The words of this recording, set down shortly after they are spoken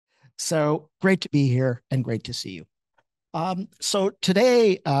So great to be here and great to see you. So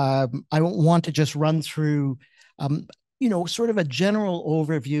today, I want to just run through, um, sort of a general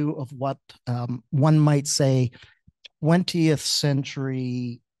overview of what one might say 20th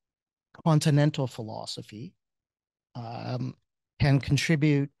century continental philosophy um, can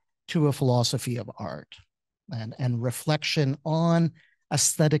contribute to a philosophy of art and reflection on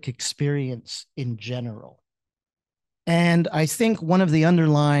aesthetic experience in general. And I think one of the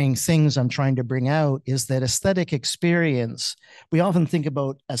underlying things I'm trying to bring out is that aesthetic experience, we often think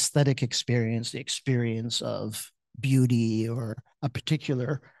about aesthetic experience, the experience of beauty or a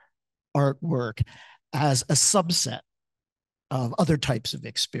particular artwork, as a subset of other types of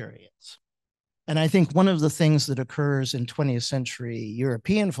experience. And I think one of the things that occurs in 20th century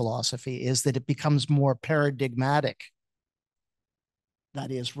European philosophy is that it becomes more paradigmatic,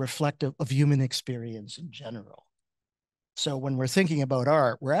 that is, reflective of human experience in general. So when we're thinking about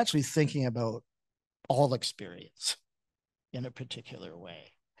art, we're actually thinking about all experience in a particular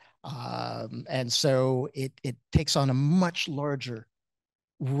way. And so it takes on a much larger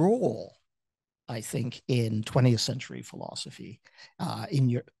role, I think, in 20th century philosophy, in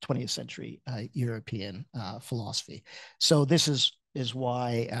your 20th century European philosophy. So this is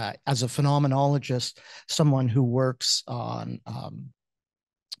why, as a phenomenologist, someone who works on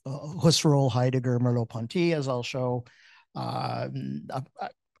Husserl, Heidegger, Merleau-Ponty, as I'll show, uh,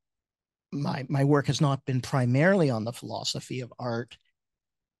 my work has not been primarily on the philosophy of art,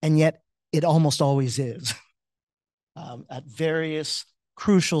 and yet it almost always is. At various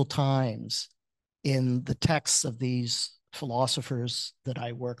crucial times in the texts of these philosophers that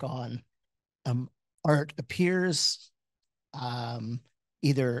I work on, art appears um,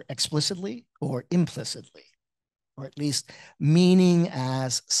 either explicitly or implicitly, or at least meaning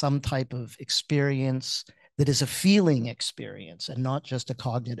as some type of experience that is a feeling experience and not just a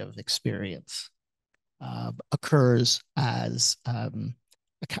cognitive experience, occurs as a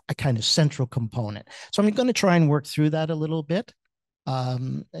kind of central component. So I'm going to try and work through that a little bit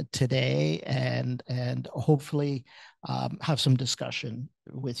today, and hopefully have some discussion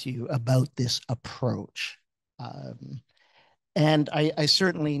with you about this approach. Um, and I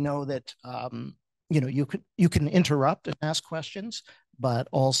certainly know that you can interrupt and ask questions, but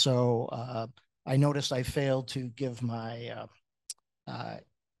also I noticed I failed to give my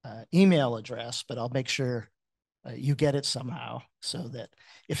email address, but I'll make sure you get it somehow, so that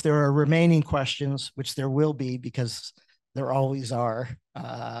if there are remaining questions, which there will be because there always are,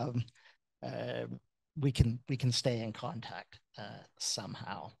 uh, we can stay in contact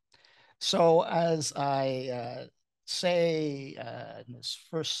somehow. So as I say in this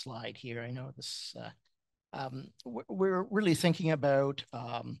first slide here, I know this. We're really thinking about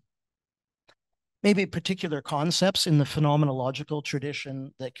maybe particular concepts in the phenomenological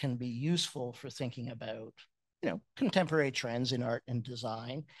tradition that can be useful for thinking about contemporary trends in art and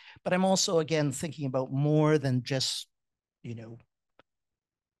design. But I'm also, again, thinking about more than just you know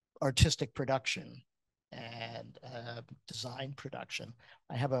artistic production and design production.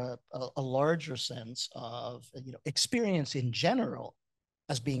 I have a larger sense of experience in general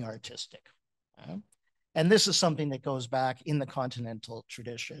as being artistic. And this is something that goes back in the continental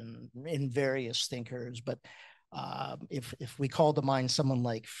tradition in various thinkers. But if we call to mind someone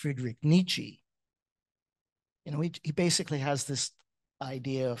like Friedrich Nietzsche, he basically has this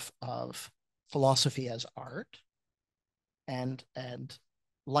idea of philosophy as art and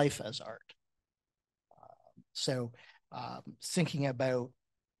life as art. So thinking about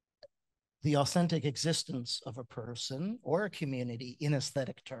the authentic existence of a person or a community in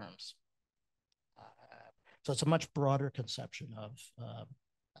aesthetic terms. So it's a much broader conception of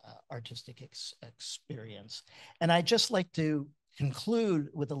artistic experience. And I just like to conclude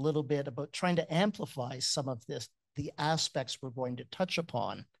with a little bit about trying to amplify some of the aspects we're going to touch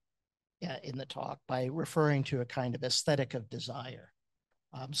upon in the talk by referring to a kind of aesthetic of desire.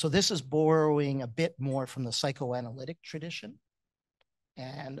 So this is borrowing a bit more from the psychoanalytic tradition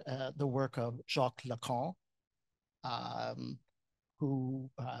and the work of Jacques Lacan,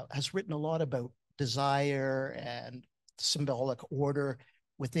 who has written a lot about desire and symbolic order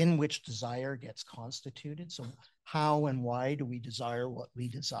within which desire gets constituted. So how and why do we desire what we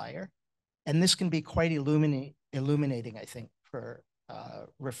desire? And this can be quite illuminating, I think, for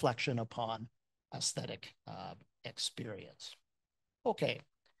reflection upon aesthetic experience. Okay,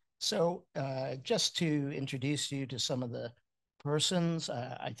 so just to introduce you to some of the persons,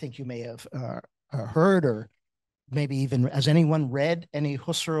 I think you may have heard, or maybe even, has anyone read any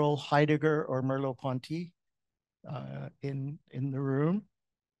Husserl, Heidegger, or Merleau-Ponty in the room?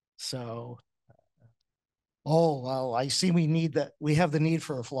 So Oh, well, I see we need that. We have the need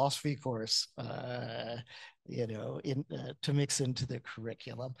for a philosophy course, to mix into the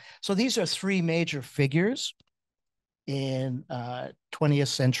curriculum. So these are three major figures in 20th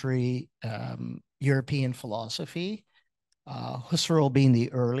century European philosophy. Husserl being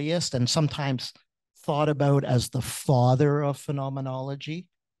the earliest and sometimes thought about as the father of phenomenology.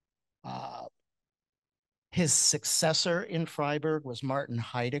 Uh, his successor in Freiburg was Martin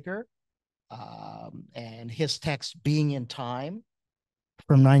Heidegger, and his text, Being in Time,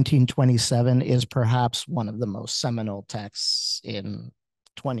 from 1927, is perhaps one of the most seminal texts in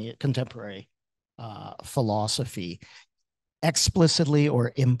 20th contemporary philosophy, explicitly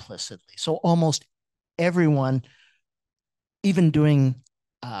or implicitly. So almost everyone, even doing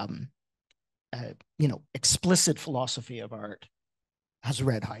um, explicit philosophy of art, has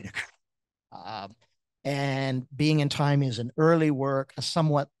read Heidegger. Um, and Being in Time is an early work. A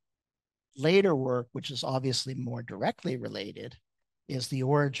somewhat later work, which is obviously more directly related, is The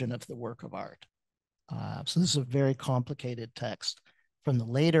Origin of the Work of Art. So this is a very complicated text from the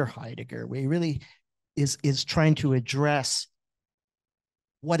later Heidegger, where he really is trying to address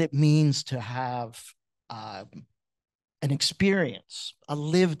what it means to have um, an experience, a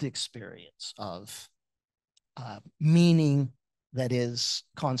lived experience of meaning that is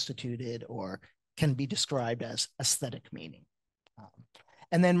constituted or can be described as aesthetic meaning. Um,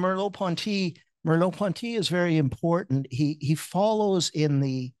 and then Merleau-Ponty is very important. He follows in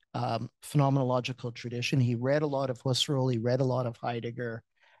the phenomenological tradition. He read a lot of Husserl. He read a lot of Heidegger,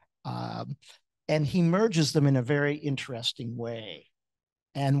 um, and he merges them in a very interesting way.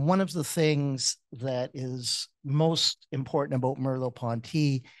 And one of the things that is most important about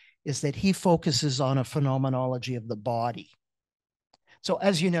Merleau-Ponty is that he focuses on a phenomenology of the body. So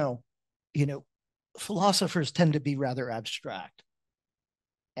as you know, philosophers tend to be rather abstract.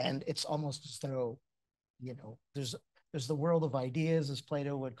 And it's almost as though, there's the world of ideas, as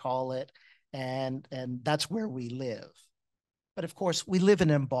Plato would call it, and that's where we live. But of course, we live an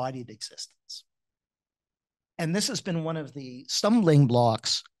embodied existence. And this has been one of the stumbling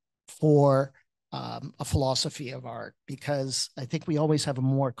blocks for a philosophy of art, because I think we always have a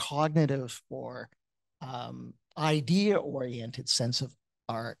more cognitive or idea oriented sense of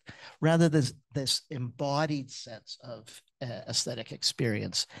art rather than this embodied sense of aesthetic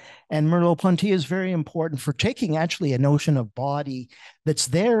experience. And Merleau-Ponty is very important for taking actually a notion of body that's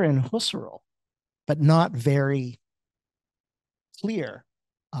there in Husserl, but not very clear,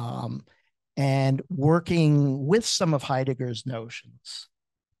 um, and working with some of Heidegger's notions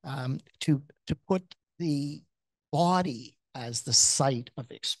to put the body as the site of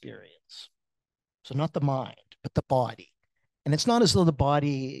experience. So not the mind, but the body. And it's not as though the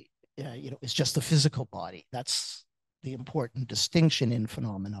body, is just the physical body. That's the important distinction in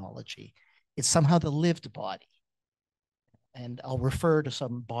phenomenology. It's somehow the lived body. And I'll refer to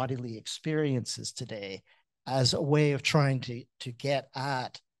some bodily experiences today as a way of trying to get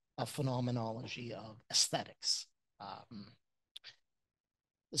at a phenomenology of aesthetics.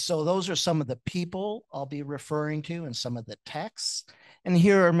 So those are some of the people I'll be referring to and some of the texts. And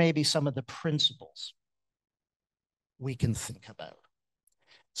here are maybe some of the principles we can think about.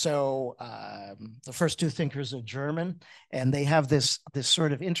 So the first two thinkers are German, and they have this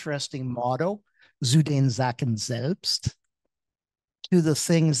sort of interesting motto, zu den Sachen selbst, to the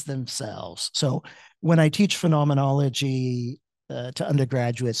things themselves. So when I teach phenomenology to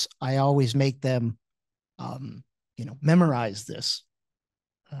undergraduates, I always make them, memorize this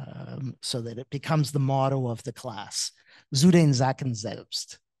so that it becomes the motto of the class, zu den Sachen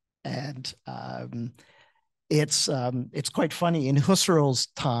selbst. And it's quite funny. In Husserl's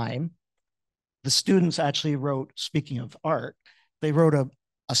time, the students actually wrote, speaking of art, they wrote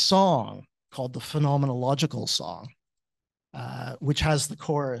a song called the Phenomenological Song, which has the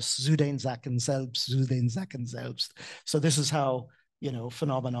chorus, zu den Sachen selbst, zu den Sachen selbst. So this is how,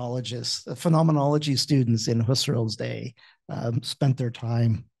 phenomenology students in Husserl's day spent their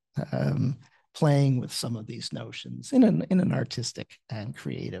time playing with some of these notions in an artistic and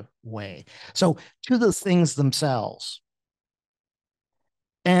creative way. So to the things themselves.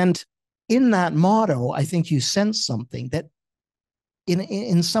 And in that motto, I think you sense something that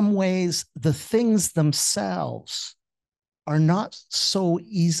in some ways, the things themselves are not so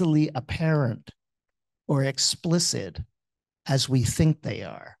easily apparent or explicit as we think they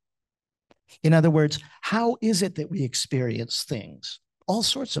are. In other words, how is it that we experience things? All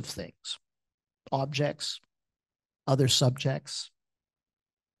sorts of things, objects, other subjects,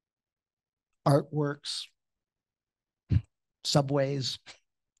 artworks, subways,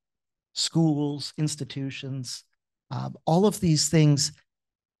 schools, institutions, all of these things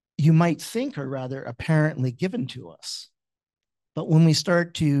you might think are rather apparently given to us. But when we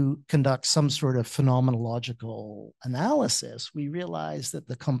start to conduct some sort of phenomenological analysis, we realize that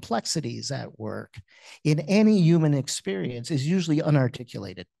the complexities at work in any human experience is usually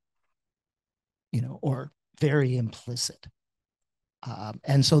unarticulated, or very implicit.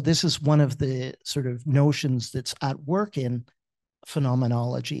 And so this is one of the sort of notions that's at work in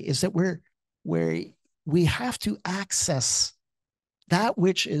phenomenology, is that we have to access that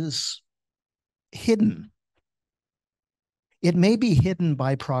which is hidden. It may be hidden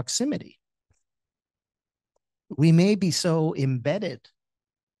by proximity. We may be so embedded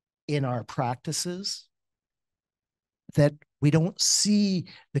in our practices that we don't see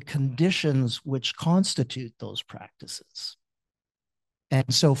the conditions which constitute those practices.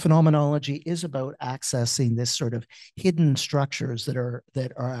 And so phenomenology is about accessing this sort of hidden structures that are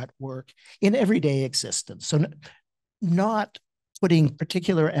at work in everyday existence. So not putting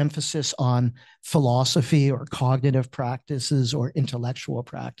particular emphasis on philosophy or cognitive practices or intellectual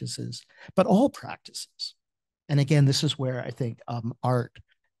practices, but all practices. And again, this is where I think art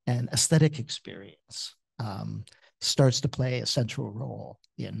and aesthetic experience starts to play a central role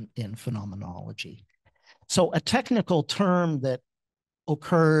in phenomenology. So a technical term that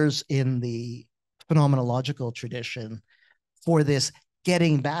occurs in the phenomenological tradition for this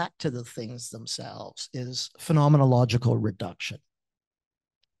getting back to the things themselves is phenomenological reduction.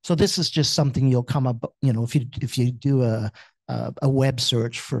 So this is just something you'll come up, if you do a web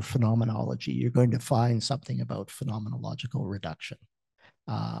search for phenomenology, you're going to find something about phenomenological reduction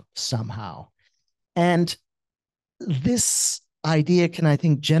somehow. And this idea can, I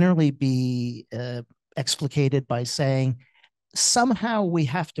think, generally be explicated by saying somehow we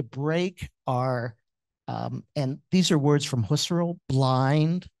have to break our, and these are words from Husserl,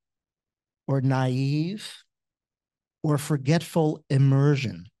 blind or naive or forgetful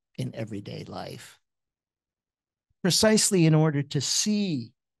immersion in everyday life, precisely in order to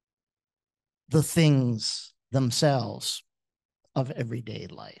see the things themselves of everyday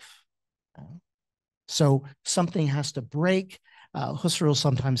life. So something has to break. Husserl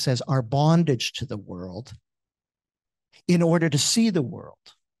sometimes says our bondage to the world in order to see the world,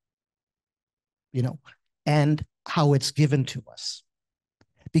 and how it's given to us.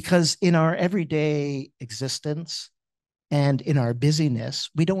 Because in our everyday existence and in our busyness,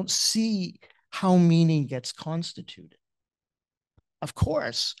 we don't see how meaning gets constituted. Of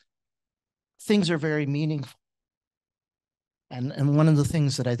course, things are very meaningful. And one of the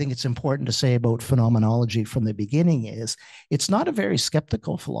things that I think it's important to say about phenomenology from the beginning is it's not a very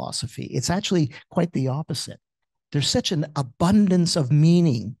skeptical philosophy. It's actually quite the opposite. There's such an abundance of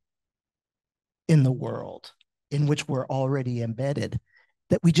meaning in the world in which we're already embedded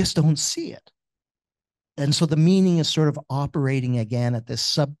that we just don't see it. And so the meaning is sort of operating again at this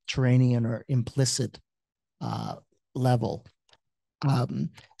subterranean or implicit level.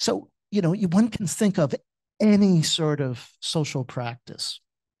 So, one can think of any sort of social practice,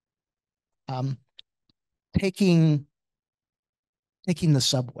 taking the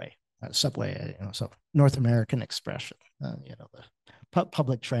subway, so North American expression, the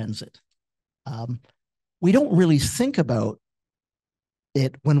public transit. We don't really think about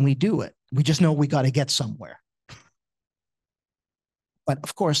it when we do it. We just know we got to get somewhere. But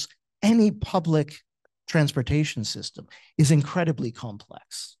of course, any public transportation system is incredibly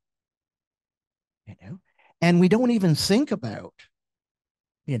complex, and we don't even think about,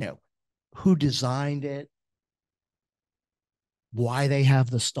 who designed it, why they have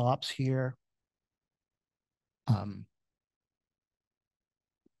the stops here.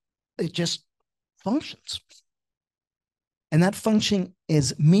 It just functions. And that function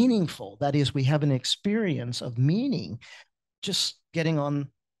is meaningful. That is, we have an experience of meaning just getting on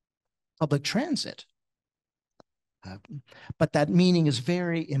public transit. But that meaning is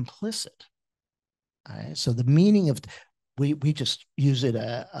very implicit. So the meaning of, we just use it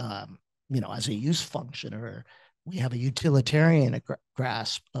as a use function, or we have a utilitarian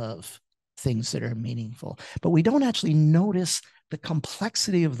grasp of things that are meaningful, but we don't actually notice the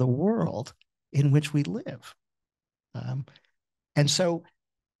complexity of the world in which we live. And so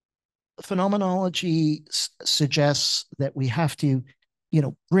phenomenology suggests that we have to,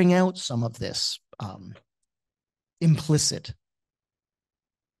 bring out some of this implicit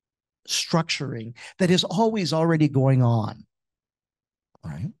structuring that is always already going on,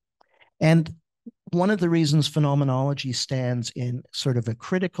 right? And one of the reasons phenomenology stands in sort of a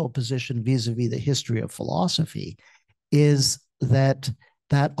critical position vis-a-vis the history of philosophy is that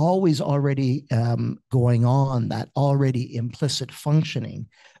always already going on, that already implicit functioning,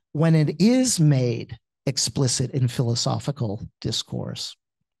 when it is made explicit in philosophical discourse,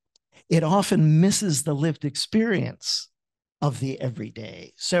 it often misses the lived experience of the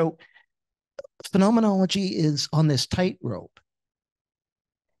everyday. So phenomenology is on this tightrope.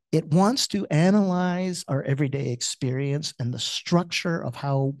 It wants to analyze our everyday experience and the structure of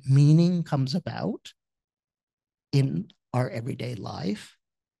how meaning comes about in our everyday life,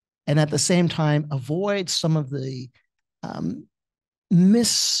 and at the same time avoid some of the um,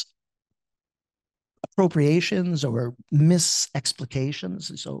 misappropriations or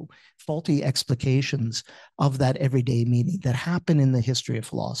misexplications, so faulty explications of that everyday meaning that happen in the history of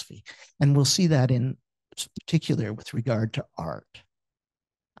philosophy. And we'll see that in particular with regard to art.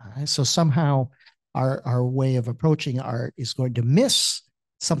 So somehow our way of approaching art is going to miss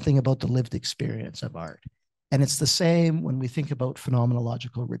something about the lived experience of art. And it's the same when we think about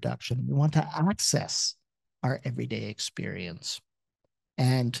phenomenological reduction. We want to access our everyday experience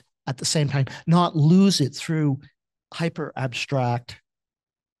and at the same time not lose it through hyper abstract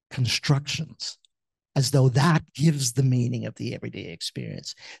constructions as though that gives the meaning of the everyday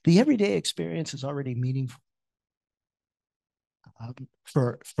experience. The everyday experience is already meaningful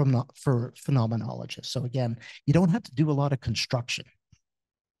for phenomenologists. So again, you don't have to do a lot of construction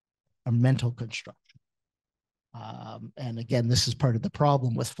or mental construction. And again, this is part of the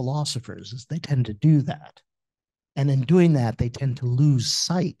problem with philosophers is they tend to do that. And in doing that, they tend to lose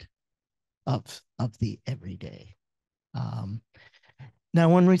sight of the everyday. Um, Now,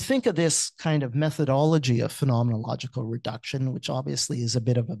 when we think of this kind of methodology of phenomenological reduction, which obviously is a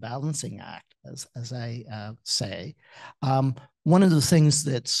bit of a balancing act, as I say, one of the things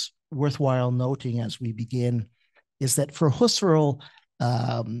that's worthwhile noting as we begin is that for Husserl,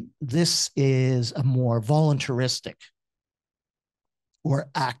 this is a more voluntaristic or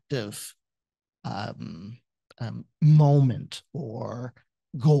active moment or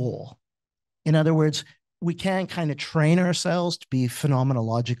goal. In other words, we can kind of train ourselves to be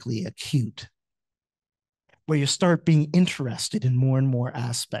phenomenologically acute, where you start being interested in more and more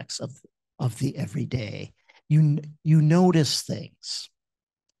aspects of the everyday. You notice things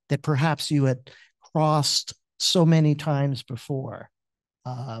that perhaps you had crossed so many times before,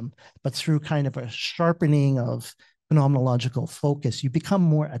 but through kind of a sharpening of phenomenological focus, you become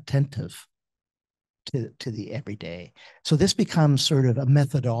more attentive to the everyday. So this becomes sort of a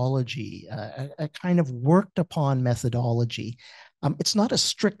methodology, a kind of worked upon methodology. It's not a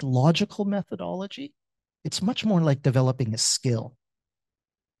strict logical methodology. It's much more like developing a skill,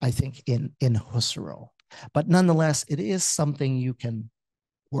 I think, in Husserl. But nonetheless, it is something you can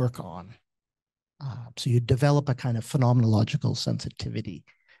work on. So you develop a kind of phenomenological sensitivity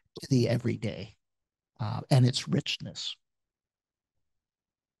to the everyday and its richness.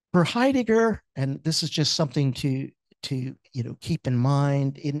 For Heidegger, and this is just something to keep in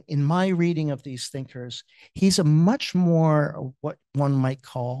mind in my reading of these thinkers, he's a much more what one might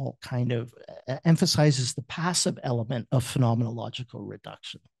call kind of emphasizes the passive element of phenomenological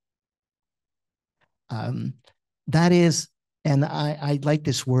reduction. That is, and I like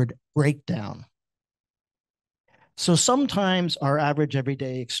this word, breakdown. So sometimes our average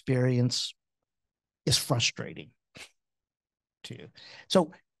everyday experience is frustrating too.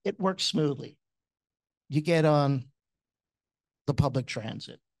 So it works smoothly. You get on the public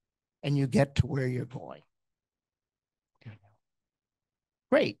transit and you get to where you're going.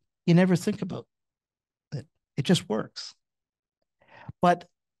 Great. You never think about it. It just works. But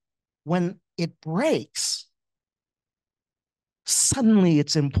when it breaks, suddenly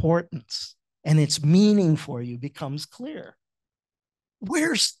its importance and its meaning for you becomes clear.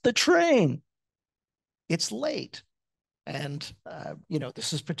 Where's the train? It's late. And,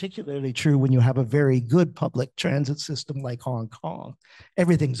 this is particularly true when you have a very good public transit system like Hong Kong.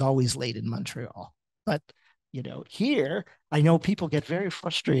 Everything's always late in Montreal. But, here, I know people get very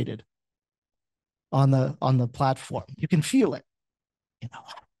frustrated on the platform. You can feel it, you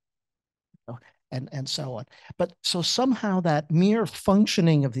know, and so on. But so somehow that mere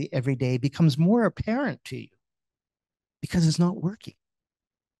functioning of the everyday becomes more apparent to you because it's not working.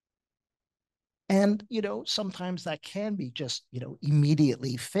 And, sometimes that can be just,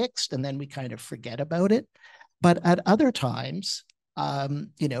 immediately fixed and then we kind of forget about it. But at other times,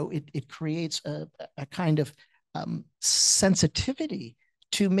 it creates a kind of sensitivity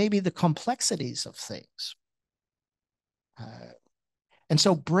to maybe the complexities of things. And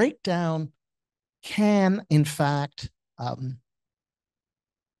so breakdown can, in fact,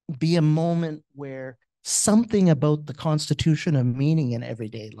 be a moment where something about the constitution of meaning in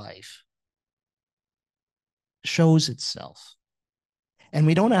everyday life shows itself. And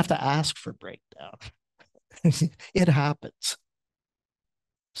we don't have to ask for breakdown. It happens.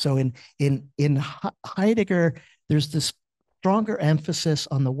 So in Heidegger, there's this stronger emphasis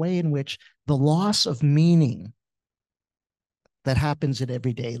on the way in which the loss of meaning that happens in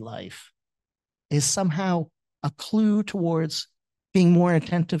everyday life is somehow a clue towards being more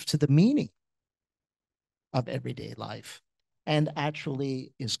attentive to the meaning of everyday life and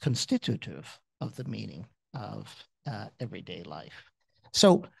actually is constitutive of the meaning of everyday life.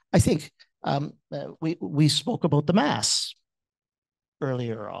 So I think we spoke about the Mass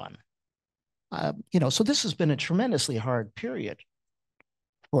earlier on. So this has been a tremendously hard period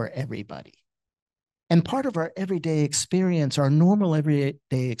for everybody. And part of our everyday experience, our normal everyday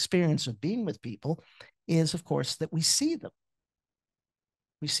experience of being with people is, of course, that we see them.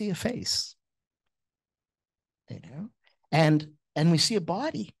 We see a face, and we see a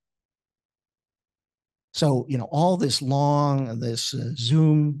body. So, all this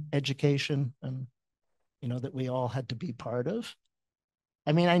Zoom education and, that we all had to be part of.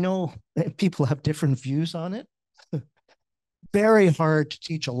 I mean, I know people have different views on it. Very hard to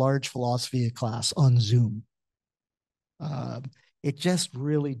teach a large philosophy class on Zoom. It just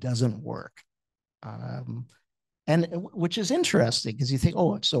really doesn't work. And which is interesting because you think,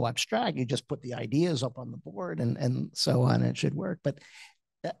 oh, it's so abstract. You just put the ideas up on the board and so on, it should work. But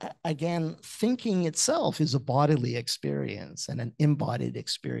again, thinking itself is a bodily experience and an embodied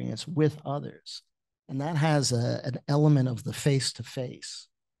experience with others. And that has an element of the face-to-face,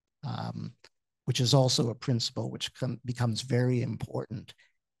 which is also a principle which becomes very important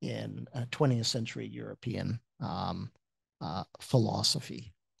in 20th century European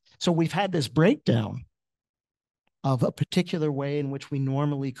philosophy. So we've had this breakdown of a particular way in which we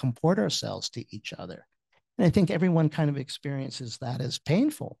normally comport ourselves to each other. And I think everyone kind of experiences that as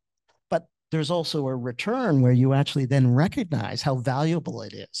painful. But there's also a return where you actually then recognize how valuable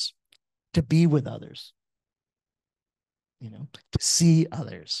it is to be with others, to see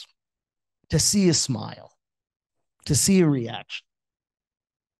others, to see a smile, to see a reaction.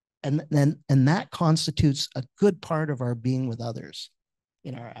 And that constitutes a good part of our being with others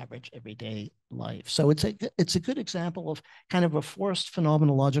in our average everyday life. So it's a good example of kind of a forced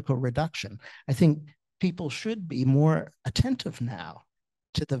phenomenological reduction. I think people should be more attentive now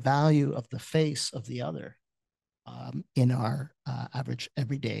to the value of the face of the other in our average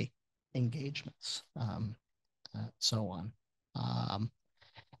everyday engagements, so on.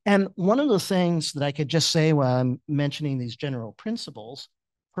 And one of the things that I could just say while I'm mentioning these general principles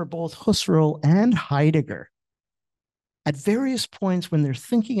for both Husserl and Heidegger, at various points when they're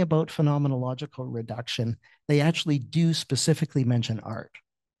thinking about phenomenological reduction, they actually do specifically mention art.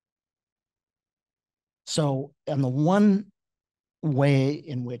 So, on the one way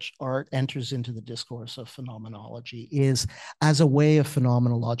in which art enters into the discourse of phenomenology is as a way of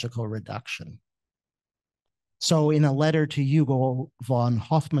phenomenological reduction. So, in a letter to Hugo von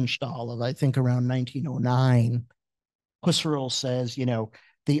Hofmannsthal of, I think, around 1909, Husserl says,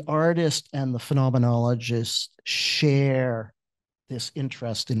 the artist and the phenomenologist share this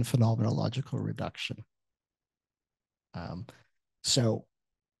interest in phenomenological reduction. So,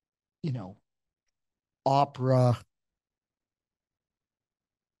 opera,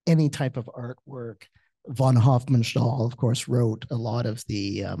 any type of artwork. Von Hofmannsthal, of course, wrote a lot of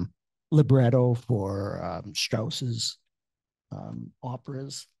the libretto for Strauss's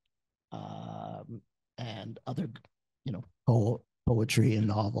operas and other, poetry and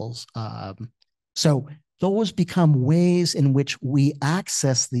novels. So those become ways in which we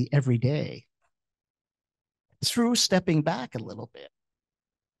access the everyday through stepping back a little bit,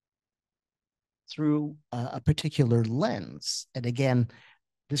 through a particular lens. And again,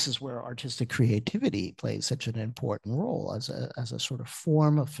 this is where artistic creativity plays such an important role as a sort of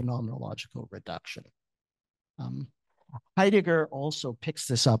form of phenomenological reduction. Heidegger also picks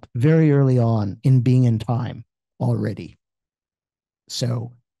this up very early on in Being in Time already.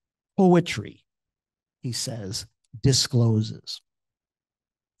 So poetry, he says, discloses.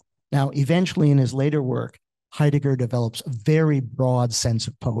 Now, eventually in his later work, Heidegger develops a very broad sense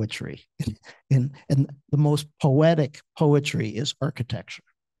of poetry. And the most poetic poetry is architecture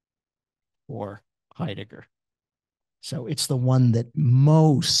for Heidegger. So it's the one that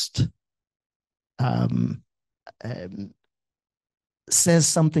most says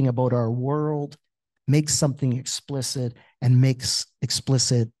something about our world, makes something explicit, and makes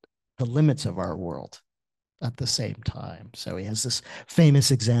explicit the limits of our world at the same time. So he has this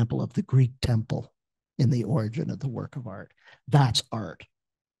famous example of the Greek temple in the origin of the work of art. That's art.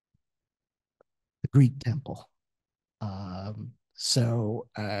 The Greek temple.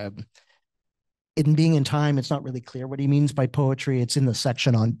 In Being in Time, it's not really clear what he means by poetry. It's in the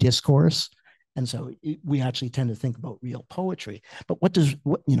section on discourse. And so we actually tend to think about real poetry. But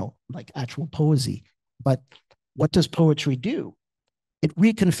like actual poesy. But What does poetry do? It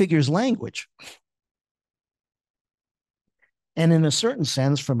reconfigures language. And in a certain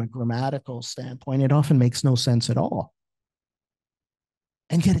sense, from a grammatical standpoint, it often makes no sense at all.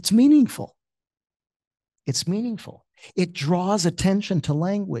 And yet it's meaningful. It's meaningful. It draws attention to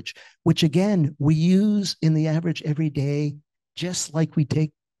language, which again, we use in the average everyday, just like we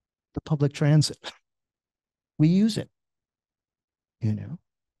take the public transit. We use it, you know.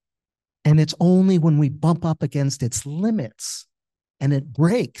 And it's only when we bump up against its limits and it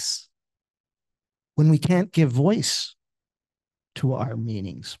breaks when we can't give voice to our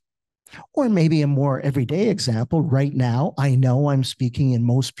meanings. Or maybe a more everyday example, right now, I know I'm speaking in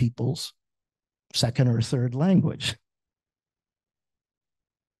most people's second or third language.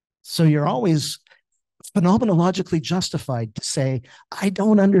 So you're always phenomenologically justified to say, I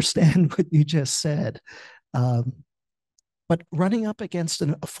don't understand what you just said. Um, but running up against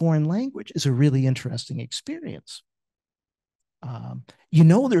a foreign language is a really interesting experience. You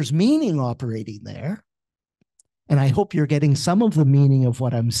know, there's meaning operating there. And I hope you're getting some of the meaning of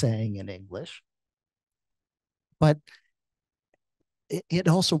what I'm saying in English. But it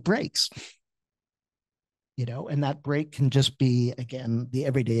also breaks, you know, and that break can just be, again, the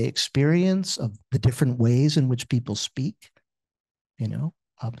everyday experience of the different ways in which people speak, you know.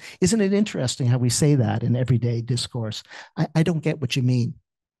 Isn't it interesting how we say that in everyday discourse? I don't get what you mean.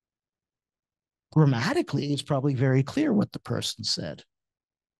 Grammatically, it's probably very clear what the person said.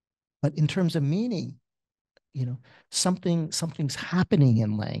 But in terms of meaning, you know, something's happening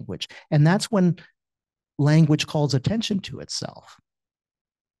in language. And that's when language calls attention to itself.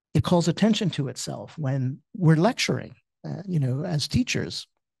 It calls attention to itself when we're lecturing, you know, as teachers,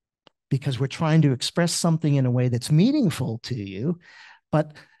 because we're trying to express something in a way that's meaningful to you.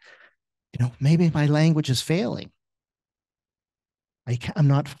 But, you know, maybe my language is failing. I'm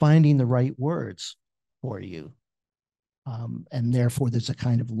not finding the right words for you. And therefore, there's a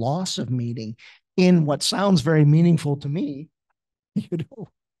kind of loss of meaning in what sounds very meaningful to me, you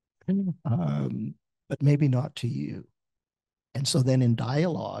know, but maybe not to you. And so then in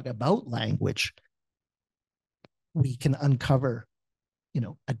dialogue about language, we can uncover, you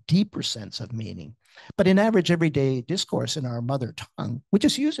know, a deeper sense of meaning. But in average everyday discourse in our mother tongue, we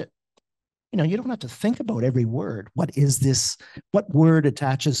just use it. You know, you don't have to think about every word. What is this? What word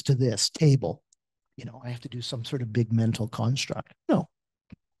attaches to this table? You know, I have to do some sort of big mental construct. No,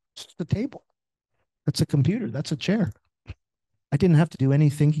 it's the table. That's a computer. That's a chair. I didn't have to do any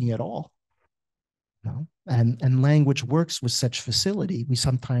thinking at all. No. And language works with such facility. We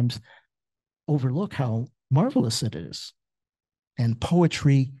sometimes overlook how marvelous it is. And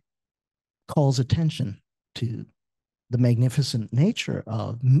poetry calls attention to the magnificent nature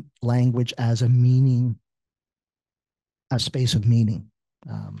of language as a meaning, a space of meaning,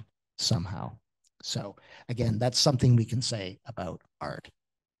 somehow. So again, that's something we can say about art.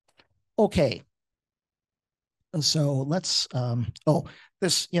 Okay. So let's,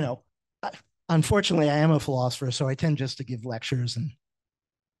 this, you know, unfortunately, I am a philosopher, so I tend just to give lectures and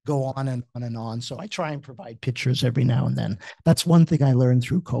go on and on and on. So I try and provide pictures every now and then. That's one thing I learned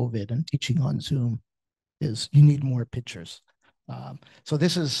through COVID and teaching on Zoom is you need more pictures. So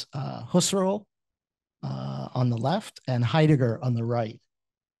this is Husserl on the left and Heidegger on the right.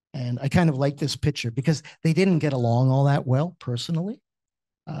 And I kind of like this picture because they didn't get along all that well personally.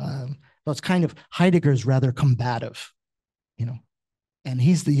 So it's kind of Heidegger's rather combative, you know, and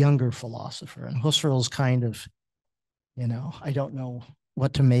he's the younger philosopher. And Husserl's kind of, you know, I don't know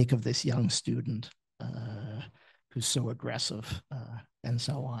what to make of this young student who's so aggressive and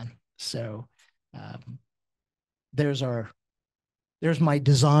so on. So there's my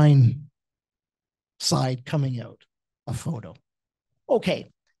design side coming out, a photo.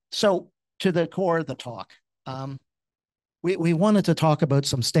 Okay, so to the core of the talk. We wanted to talk about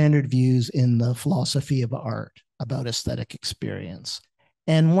some standard views in the philosophy of art about aesthetic experience.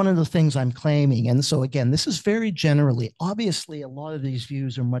 And one of the things I'm claiming, and so again, this is very generally, obviously, a lot of these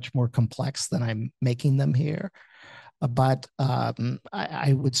views are much more complex than I'm making them here. But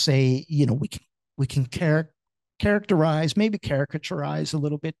I would say, you know, we can characterize, maybe caricaturize a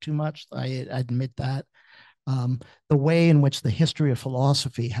little bit too much. I admit that. The way in which the history of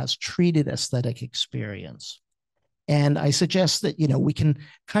philosophy has treated aesthetic experience. And I suggest that, you know, we can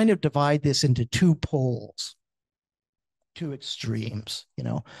kind of divide this into two poles, two extremes, you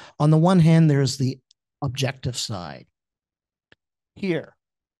know. On the one hand, there's the objective side. Here,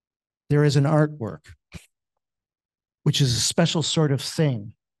 there is an artwork, which is a special sort of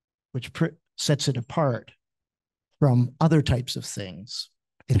thing, which sets it apart from other types of things.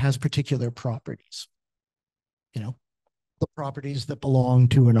 It has particular properties, you know, the properties that belong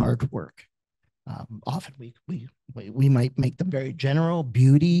to an artwork. Often we might make them very general,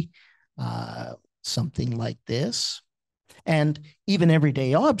 beauty, something like this. And even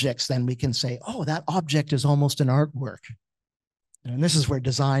everyday objects, then we can say, oh, that object is almost an artwork. And this is where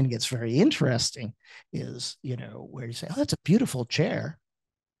design gets very interesting, is, where you say, oh, that's a beautiful chair,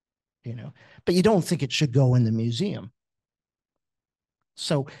 but you don't think it should go in the museum.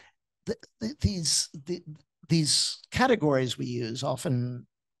 So these categories we use often,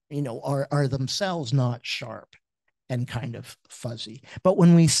 are themselves not sharp and kind of fuzzy. But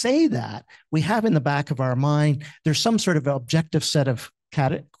when we say that, we have in the back of our mind, there's some sort of objective set of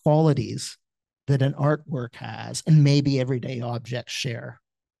qualities that an artwork has, and maybe everyday objects share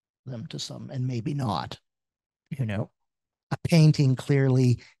them to some, and maybe not. A painting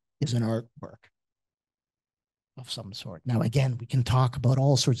clearly is an artwork of some sort. Now, again, we can talk about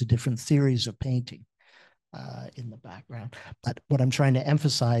all sorts of different theories of painting in the background. But what I'm trying to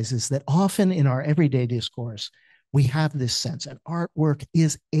emphasize is that often in our everyday discourse, we have this sense that artwork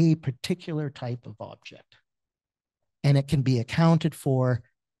is a particular type of object, and it can be accounted for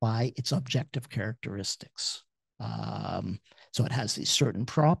by its objective characteristics. So it has these certain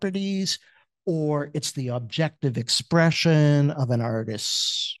properties, or it's the objective expression of an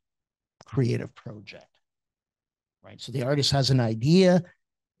artist's creative project, right? So the artist has an idea,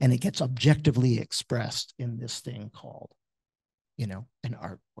 and it gets objectively expressed in this thing called, an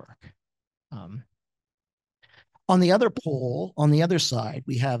artwork. On the other pole, on the other side,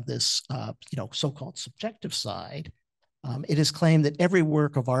 we have this, so-called subjective side. It is claimed that every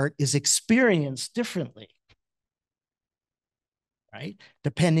work of art is experienced differently, right?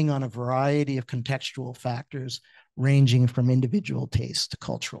 Depending on a variety of contextual factors, ranging from individual tastes to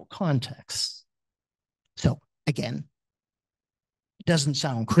cultural contexts. So again, it doesn't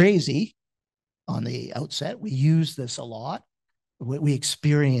sound crazy on the outset. We use this a lot. We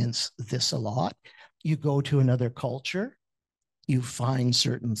experience this a lot. You go to another culture, you find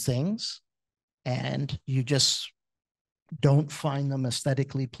certain things, and you just don't find them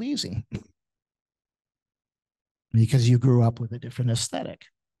aesthetically pleasing because you grew up with a different aesthetic.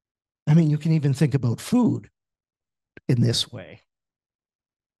 I mean, you can even think about food in this way.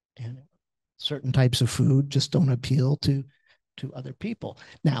 And certain types of food just don't appeal to other people.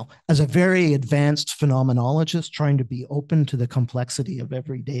 Now, as a very advanced phenomenologist trying to be open to the complexity of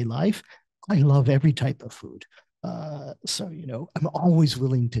everyday life, I love every type of food. So, I'm always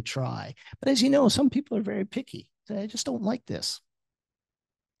willing to try. But as you know, some people are very picky. I just don't like this.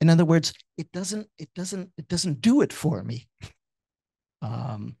 In other words, it doesn't do it for me.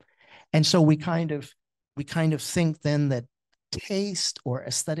 And so we kind of think then that taste or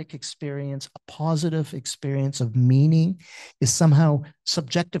aesthetic experience, a positive experience of meaning, is somehow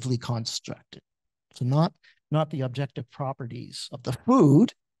subjectively constructed. So not the objective properties of the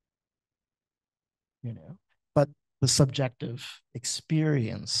food, but the subjective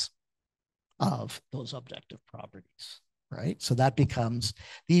experience of those objective properties, right? So that becomes,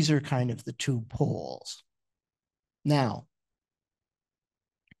 these are kind of the two poles. Now,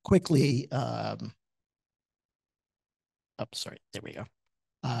 quickly, there we go.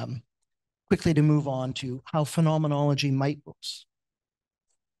 Quickly to move on to how phenomenology might, oops.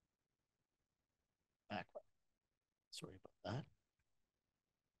 Back. Sorry about that.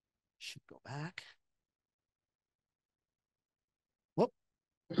 Should go back. Whoop.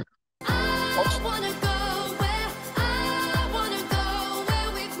 I wanna go where I wanna go, where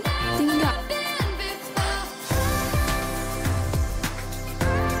we've never been before.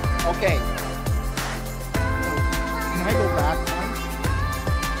 Okay. Can I go back one?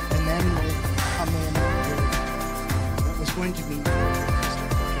 And then we'll come in here. That was going to be.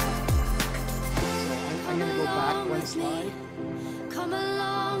 So I'm going to go back one slide. Come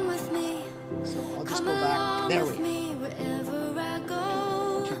along with me. So I'll just go back. There we go. Wherever I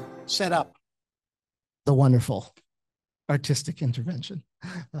go. Okay. Set up the wonderful artistic intervention.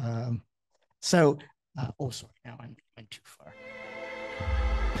 Sorry, now I'm too far.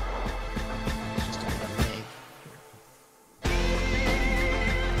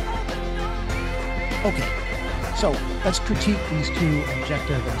 Okay, so let's critique these two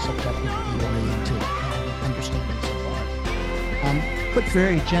objective and subjectively oriented understandings of art. Put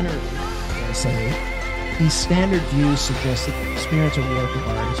very generally, as I say, these standard views suggest that the experience of work of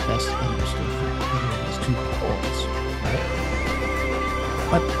art is best understood from either of these two poles, right?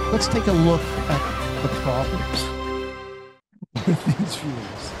 But let's take a look at the problems with these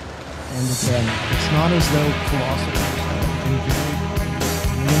views. And again, it's not as though philosophers have been very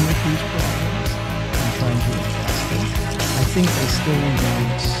dealing with these problems. Trying to address them. I think they still remain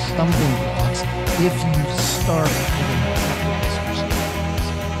stumbling blocks if you start with an objective discussion.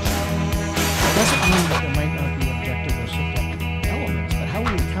 doesn't mean that there might not be objective or subjective elements, but how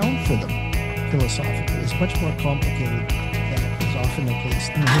we account for them philosophically is much more complicated than is often the case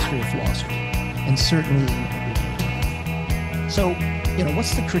in the history of philosophy, and certainly in everyday. So,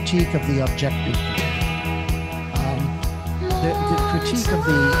 what's the critique of the objective view? The critique of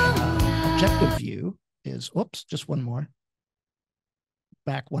the objective view is, whoops, just one more.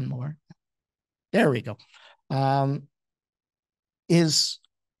 Back one more. There we go. Is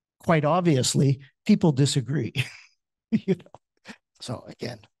quite obviously people disagree. you know. So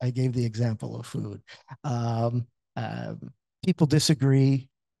again, I gave the example of food. People disagree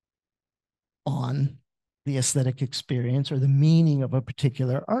on the aesthetic experience or the meaning of a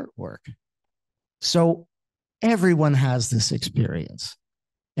particular artwork. So everyone has this experience.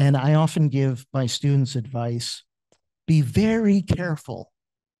 And I often give my students advice, be very careful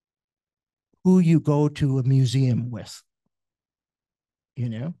who you go to a museum with.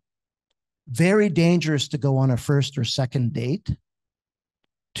 Very dangerous to go on a first or second date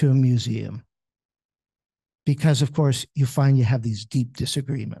to a museum because, of course, you find you have these deep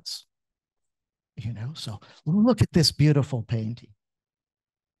disagreements. So look at this beautiful painting.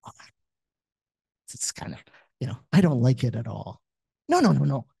 It's kind of, I don't like it at all. No.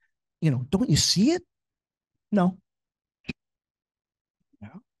 Don't you see it? No.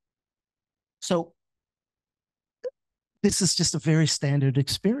 So this is just a very standard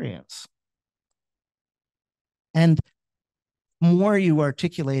experience. And more you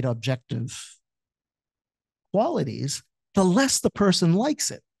articulate objective qualities, the less the person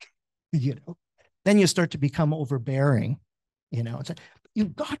likes it. Then you start to become overbearing. It's like,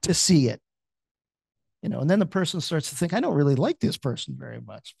 you've got to see it. And then the person starts to think, I don't really like this person very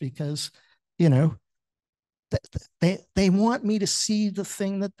much because, they want me to see the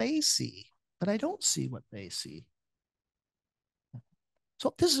thing that they see, but I don't see what they see.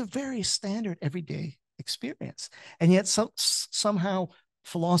 So this is a very standard everyday experience. And yet somehow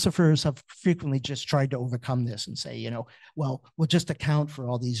philosophers have frequently just tried to overcome this and say, well, we'll just account for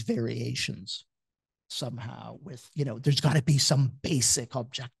all these variations somehow with, there's got to be some basic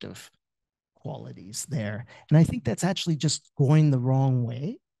objective qualities there. And I think that's actually just going the wrong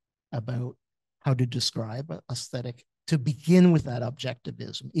way about how to describe aesthetic, to begin with that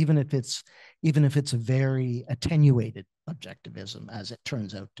objectivism, even if it's a very attenuated objectivism, as it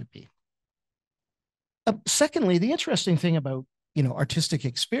turns out to be. Secondly, the interesting thing about artistic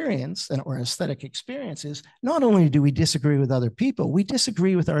experience or aesthetic experience is not only do we disagree with other people, we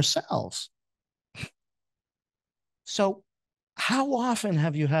disagree with ourselves. So how often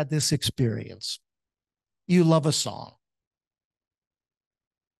have you had this experience? You love a song.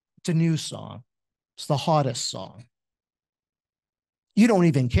 It's a new song. It's the hottest song. You don't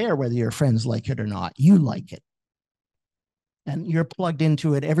even care whether your friends like it or not. You like it. And you're plugged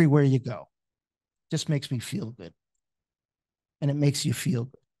into it everywhere you go. Just makes me feel good. And it makes you feel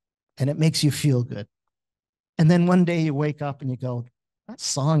good. And it makes you feel good. And then one day you wake up and you go, that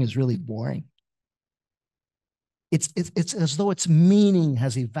song is really boring. It's as though its meaning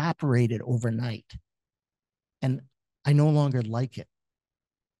has evaporated overnight. And I no longer like it.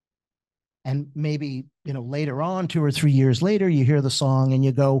 And maybe, later on, 2 or 3 years later, you hear the song and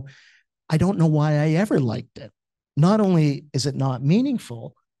you go, I don't know why I ever liked it. Not only is it not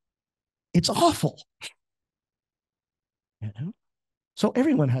meaningful, it's awful. So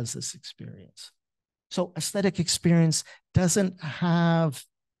everyone has this experience. So aesthetic experience doesn't have,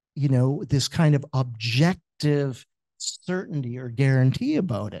 this kind of objective certainty or guarantee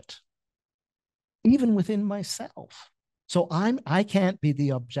about it, even within myself. So I can't be the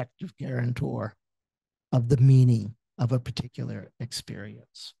objective guarantor of the meaning of a particular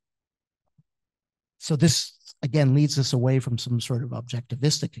experience. So this, again, leads us away from some sort of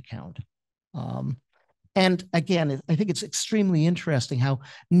objectivistic account. And again, I think it's extremely interesting how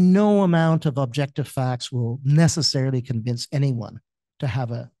no amount of objective facts will necessarily convince anyone to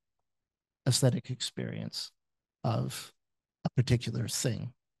have an aesthetic experience of a particular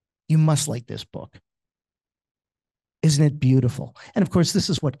thing. You must like this book. Isn't it beautiful? And of course, this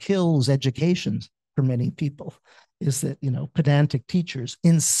is what kills education for many people, is that, pedantic teachers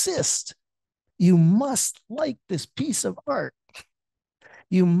insist you must like this piece of art.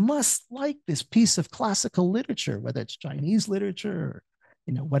 You must like this piece of classical literature, whether it's Chinese literature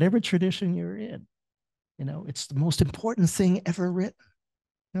or, whatever tradition you're in. It's the most important thing ever written.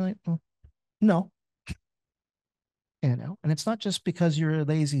 You're like, well, no. And it's not just because you're a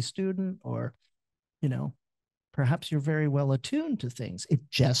lazy student or, perhaps you're very well attuned to things. It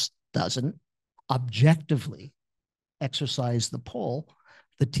just doesn't objectively exercise the pull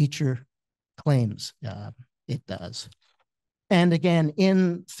the teacher claims it does. And again,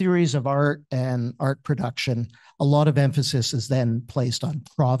 in theories of art and art production, a lot of emphasis is then placed on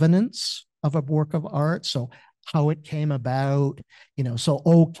provenance of a work of art. So how it came about, so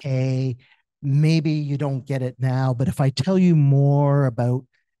okay, maybe you don't get it now, but if I tell you more about,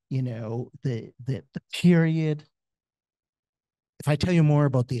 the period, if I tell you more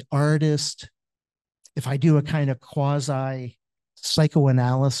about the artist, if I do a kind of quasi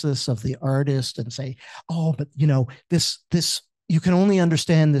psychoanalysis of the artist and say, oh, but this you can only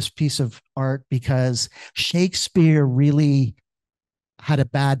understand this piece of art because Shakespeare really had a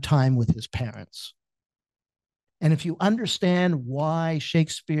bad time with his parents. And if you understand why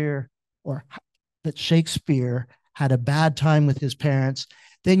Shakespeare or that Shakespeare had a bad time with his parents,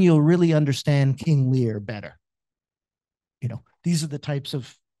 then you'll really understand King Lear better. These are the types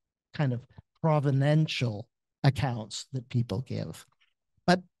of kind of provenential accounts that people give,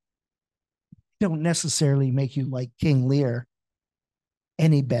 but don't necessarily make you like King Lear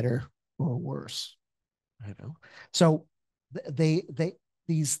any better or worse. I don't know. So they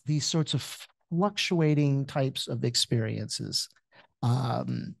these sorts of fluctuating types of experiences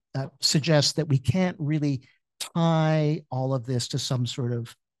suggest that we can't really tie all of this to some sort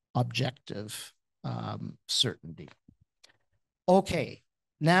of objective certainty. Okay,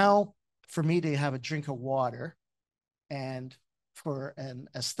 now for me to have a drink of water and for an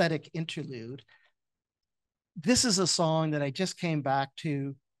aesthetic interlude, this is a song that I just came back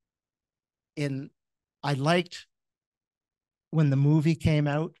to I liked when the movie came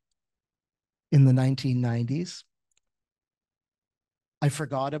out in the 1990s. I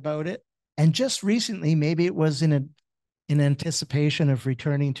forgot about it. And just recently, maybe it was in anticipation of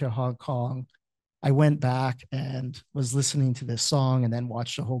returning to Hong Kong, I went back and was listening to this song and then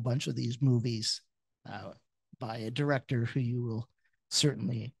watched a whole bunch of these movies by a director who you will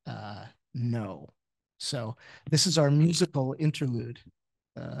certainly know. So this is our musical interlude.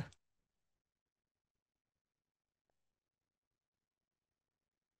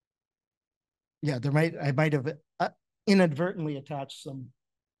 Yeah, I might have inadvertently attached some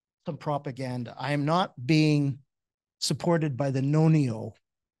propaganda. I am not being supported by the Nonio.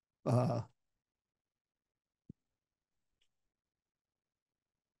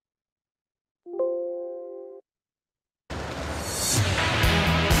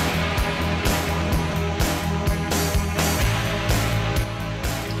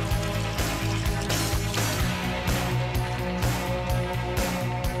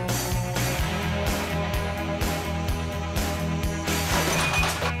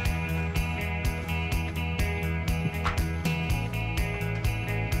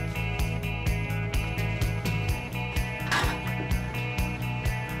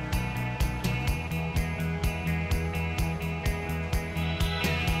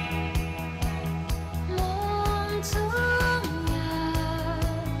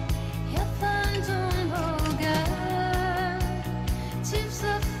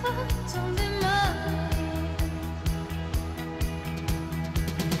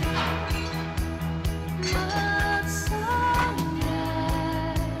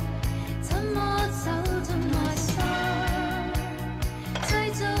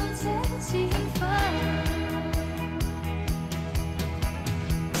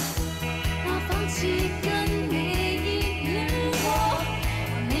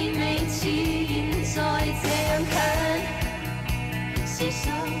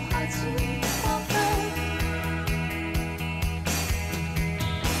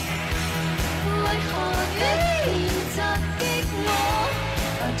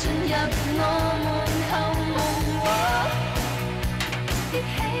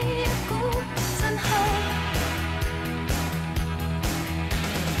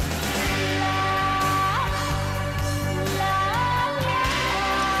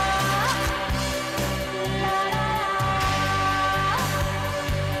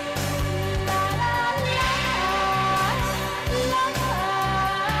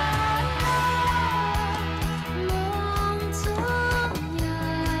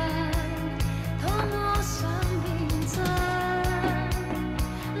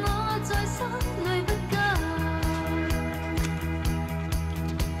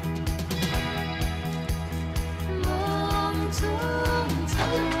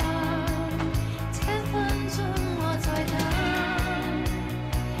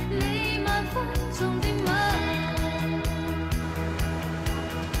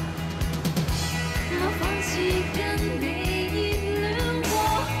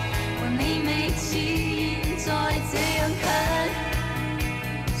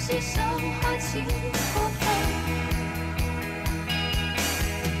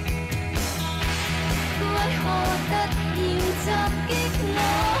 突然襲擊我，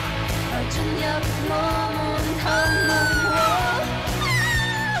來進入我們頭腦和，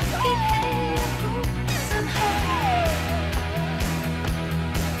激起一股心虛。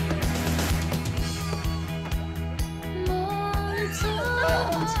望中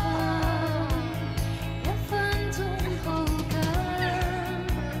場，一分鐘好緊，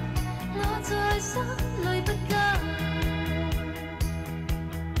我在心裏不甘。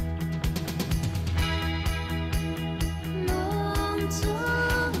望中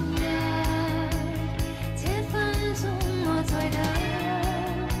人，這分鐘我在等，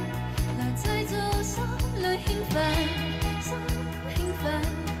來製造心裏興奮，心興奮。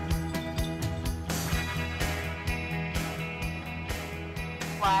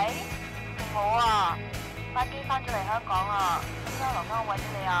喂，你好啊，班機翻咗嚟香港啊，點解留翻個位俾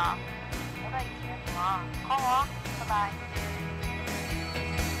你啊？我都係以前嘅電話，call我啊，拜拜。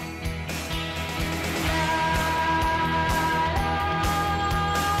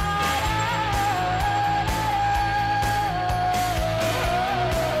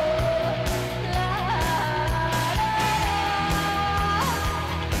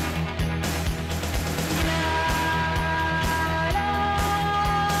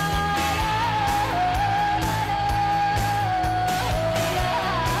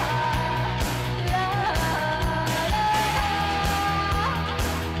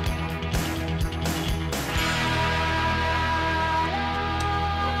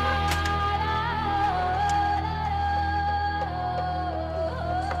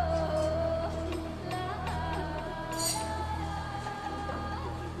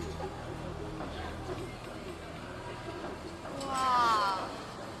哇，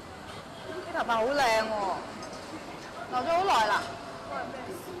啲頭髮好靚喎，留咗好耐啦。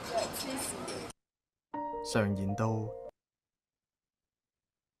常言道，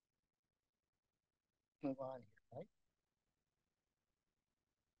 Move on here, right?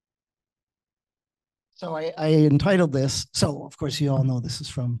 So I entitled this. So of course you all know this is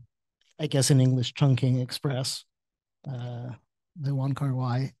from, I guess, in English, Chungking Express, the Wong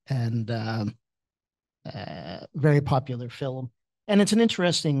Kar-wai, and very popular film. And it's an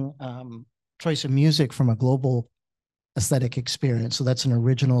interesting choice of music from a global aesthetic experience. So that's an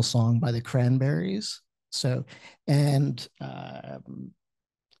original song by the Cranberries. So, and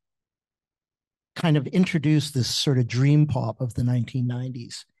kind of introduced this sort of dream pop of the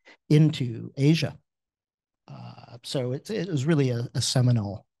 1990s into Asia. So it was really a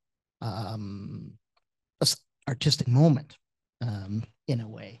seminal artistic moment in a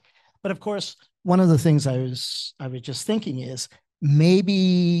way. But of course, one of the things I was just thinking is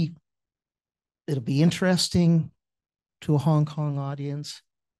maybe it'll be interesting to a Hong Kong audience,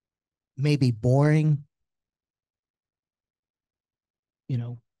 maybe boring. You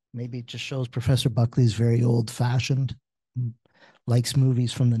know, maybe it just shows Professor Buckley's very old-fashioned, likes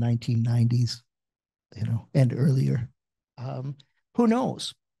movies from the 1990s, you know, and earlier. Who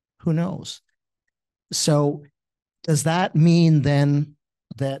knows? Who knows? So does that mean then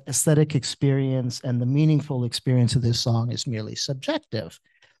that aesthetic experience and the meaningful experience of this song is merely subjective?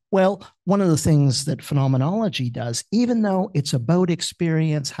 Well, one of the things that phenomenology does, even though it's about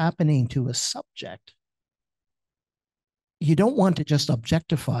experience happening to a subject, you don't want to just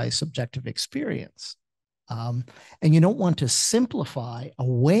objectify subjective experience. And you don't want to simplify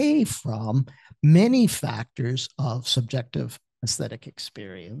away from many factors of subjective aesthetic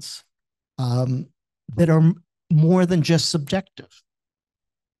experience that are more than just subjective.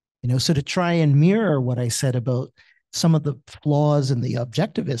 You know, so to try and mirror what I said about some of the flaws in the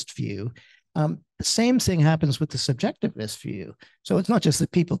objectivist view, the same thing happens with the subjectivist view. So it's not just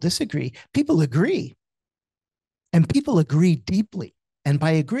that people disagree, people agree. And people agree deeply. And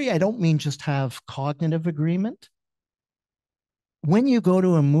by agree, I don't mean just have cognitive agreement. When you go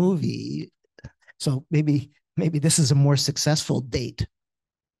to a movie, so maybe this is a more successful date,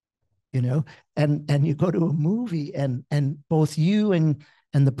 you know, and you go to a movie and both you and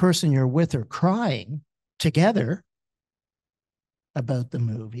the person you're with are crying together about the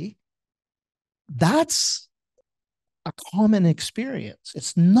movie. That's a common experience.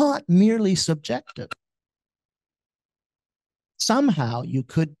 It's not merely subjective. Somehow you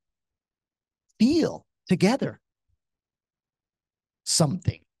could feel together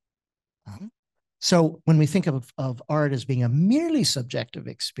something. So when we think of art as being a merely subjective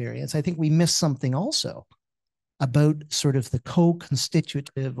experience, I think we miss something also about sort of the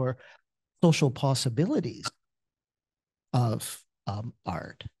co-constitutive or social possibilities of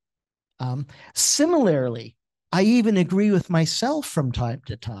art. Similarly, I even agree with myself from time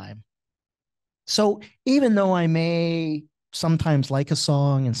to time. So even though I may sometimes like a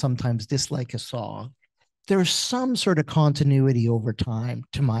song and sometimes dislike a song, there's some sort of continuity over time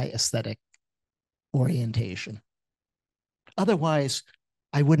to my aesthetic orientation. Otherwise,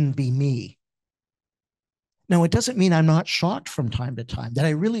 I wouldn't be me. Now, it doesn't mean I'm not shocked from time to time that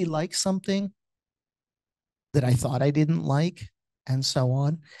I really like something that I thought I didn't like, and so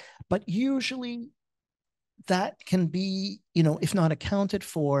on. But usually that can be, if not accounted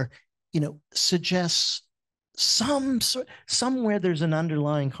for, suggests somewhere there's an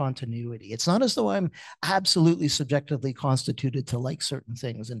underlying continuity. It's not as though I'm absolutely subjectively constituted to like certain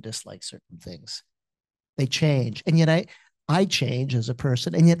things and dislike certain things. They change. And yet I change as a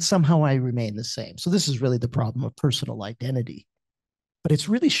person, and yet somehow I remain the same. So this is really the problem of personal identity. But it's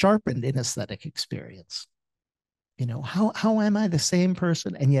really sharpened in aesthetic experience. How am I the same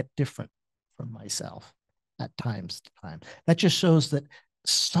person and yet different from myself at times to time? That just shows that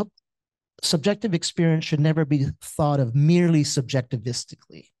subjective experience should never be thought of merely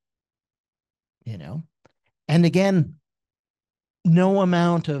subjectivistically. And again, no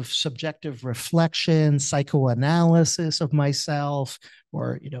amount of subjective reflection, psychoanalysis of myself,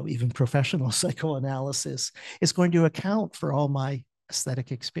 or even professional psychoanalysis is going to account for all my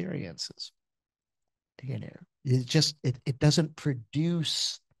aesthetic experiences. It doesn't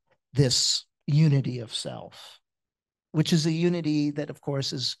produce this unity of self, which is a unity that, of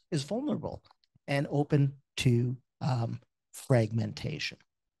course, is vulnerable and open to fragmentation.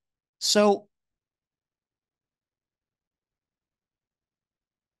 So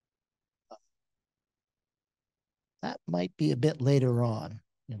that might be a bit later on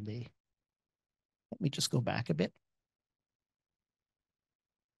in the. Let me just go back a bit.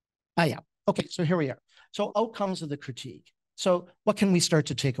 Yeah. Okay, so here we are. So outcomes of the critique. So what can we start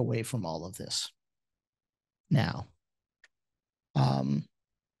to take away from all of this now?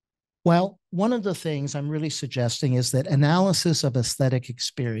 Well, one of the things I'm really suggesting is that analysis of aesthetic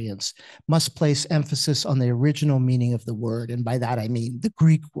experience must place emphasis on the original meaning of the word. And by that, I mean the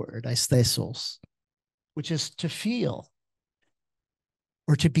Greek word, aesthesos, which is to feel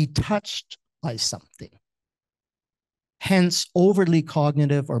or to be touched by something. Hence, overly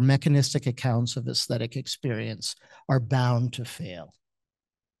cognitive or mechanistic accounts of aesthetic experience are bound to fail.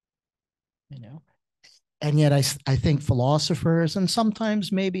 And yet I think philosophers, and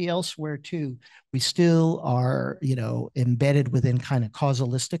sometimes maybe elsewhere too, we still are, embedded within kind of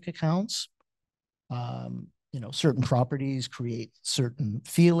causalistic accounts. Certain properties create certain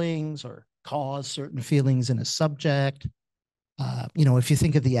feelings or cause certain feelings in a subject. If you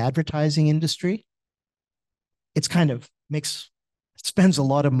think of the advertising industry, it's kind of spends a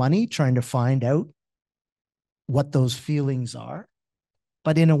lot of money trying to find out what those feelings are.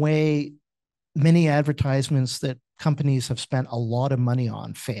 But in a way, many advertisements that companies have spent a lot of money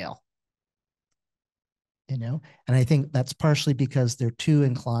on fail. And I think that's partially because they're too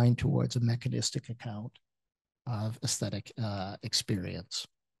inclined towards a mechanistic account of aesthetic experience.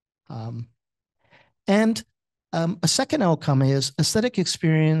 And a second outcome is aesthetic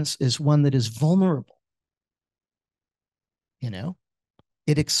experience is one that is vulnerable.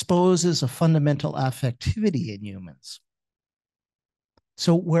 It exposes a fundamental affectivity in humans.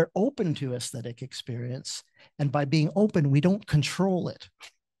 So we're open to aesthetic experience, and by being open, we don't control it.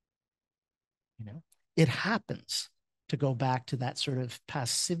 It happens, to go back to that sort of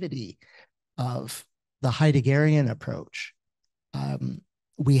passivity of the Heideggerian approach.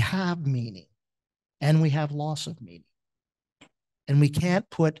 We have meaning and we have loss of meaning. And we can't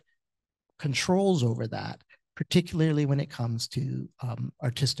put controls over that, particularly when it comes to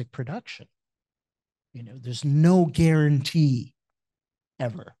artistic production. There's no guarantee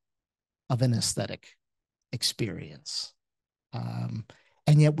ever of an aesthetic experience. And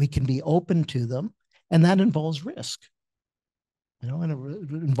yet we can be open to them, and that involves risk. And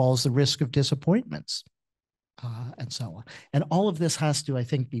it involves the risk of disappointments, and so on. And all of this has to, I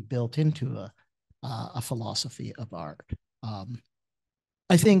think, be built into a philosophy of art.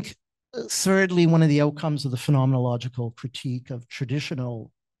 I think, thirdly, one of the outcomes of the phenomenological critique of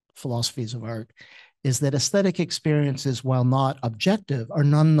traditional philosophies of art is that aesthetic experiences, while not objective, are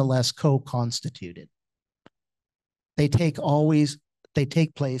nonetheless co-constituted. They take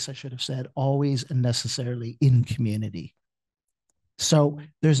place, I should have said, always and necessarily in community. So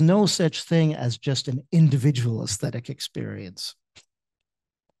there's no such thing as just an individual aesthetic experience.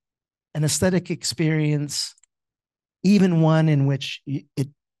 An aesthetic experience, even one in which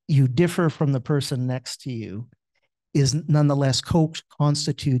you differ from the person next to you, is nonetheless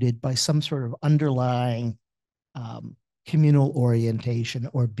co-constituted by some sort of underlying communal orientation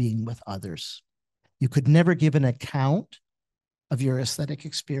or being with others. You could never give an account of your aesthetic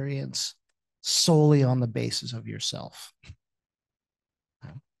experience solely on the basis of yourself.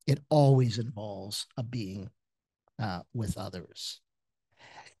 It always involves a being with others.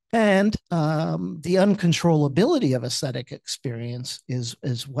 And the uncontrollability of aesthetic experience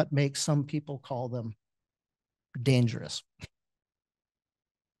is what makes some people call them dangerous.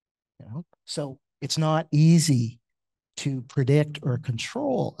 So it's not easy to predict or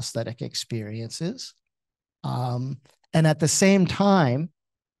control aesthetic experiences. And at the same time,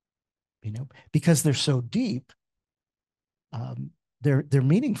 because they're so deep, they're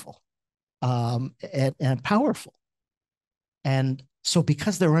meaningful and powerful. And so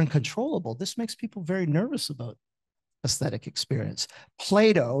because they're uncontrollable, this makes people very nervous about aesthetic experience.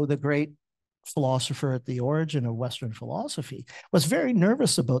 Plato, the great philosopher at the origin of Western philosophy, was very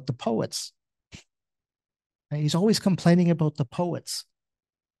nervous about the poets. And he's always complaining about the poets.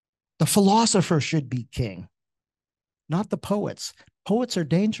 The philosopher should be king, not the poets. Poets are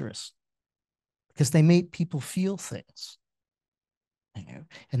dangerous because they make people feel things.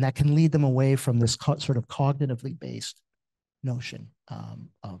 And that can lead them away from this sort of cognitively based notion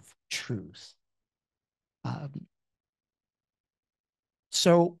of truth.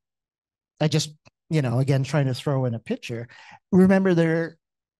 So I just, again, trying to throw in a picture. Remember, their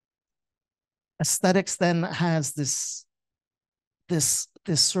aesthetics then has this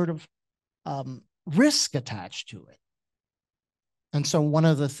sort of risk attached to it. And so one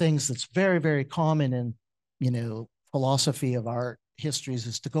of the things that's very, very common in, philosophy of art histories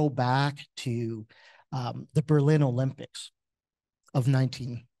is to go back to the Berlin Olympics of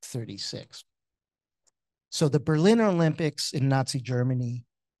 1936. So the Berlin Olympics in Nazi Germany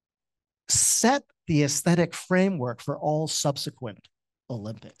set the aesthetic framework for all subsequent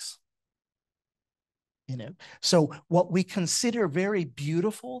Olympics. So what we consider very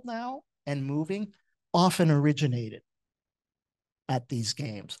beautiful now and moving often originated at these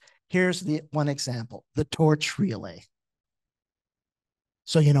games. Here's the one example, the torch relay.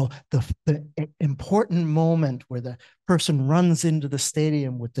 So, the important moment where the person runs into the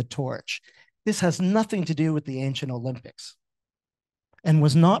stadium with the torch. This has nothing to do with the ancient Olympics and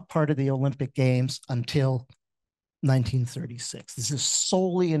was not part of the Olympic Games until 1936. This is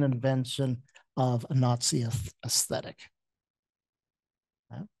solely an invention of a Nazi aesthetic.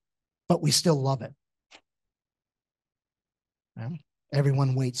 But we still love it.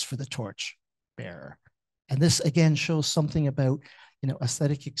 Everyone waits for the torch bearer. And this, again, shows something about,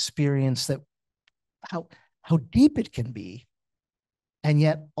 aesthetic experience, that how deep it can be, and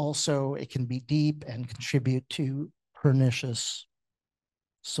yet also it can be deep and contribute to pernicious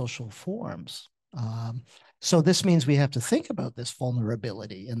social forms. So this means we have to think about this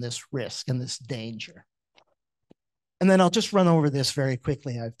vulnerability and this risk and this danger. And then I'll just run over this very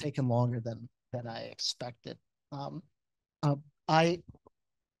quickly. I've taken longer than I expected.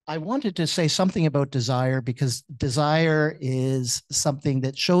 I wanted to say something about desire, because desire is something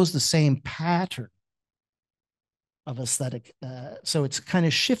that shows the same pattern of aesthetic. So it's kind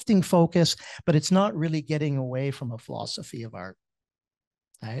of shifting focus, but it's not really getting away from a philosophy of art.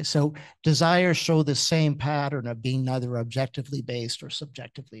 Okay? So desires show the same pattern of being neither objectively based or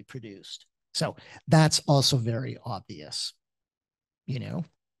subjectively produced. So that's also very obvious.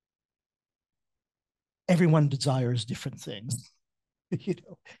 Everyone desires different things.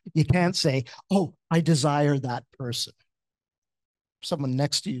 You can't say, oh, I desire that person. Someone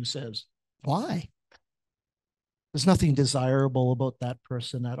next to you says, why? There's nothing desirable about that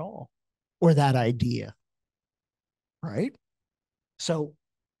person at all, or that idea, right? So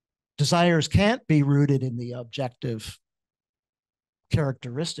desires can't be rooted in the objective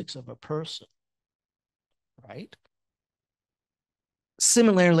characteristics of a person, right?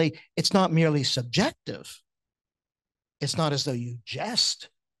 Similarly, it's not merely subjective. It's not as though you just,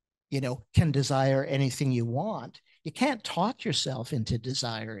 can desire anything you want. You can't talk yourself into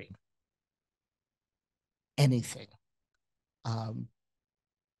desiring anything.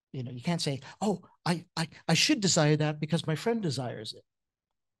 You can't say, oh, I should desire that because my friend desires it.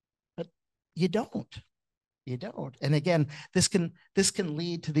 But you don't. You don't. And again, this can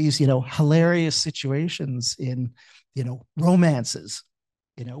lead to these, hilarious situations in, romances,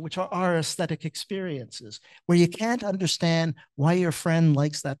 which are our aesthetic experiences, where you can't understand why your friend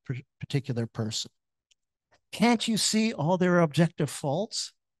likes that particular person. Can't you see all their objective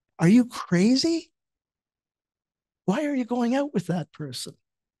faults? Are you crazy? Why are you going out with that person?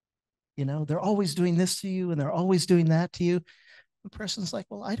 They're always doing this to you and they're always doing that to you. The person's like,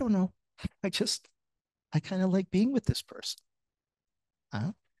 well, I don't know. I kind of like being with this person.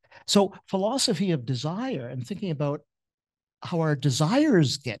 So philosophy of desire and thinking about how our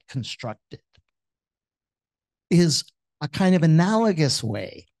desires get constructed is a kind of analogous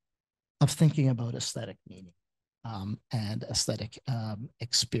way of thinking about aesthetic meaning. and aesthetic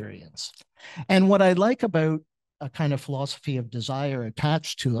experience. And what I like about a kind of philosophy of desire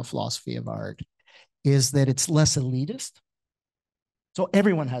attached to a philosophy of art is that it's less elitist. So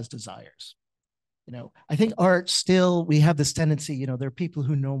everyone has desires. I think art still, we have this tendency, there are people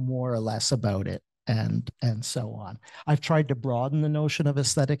who know more or less about it and so on. I've tried to broaden the notion of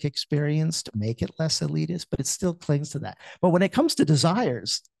aesthetic experience to make it less elitist, but it still clings to that. But when it comes to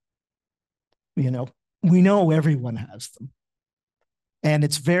desires, we know everyone has them. And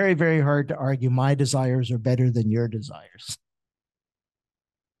it's very, very hard to argue my desires are better than your desires.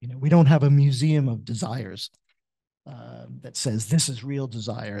 We don't have a museum of desires that says this is real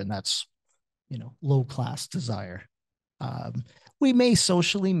desire and that's, low class desire. We may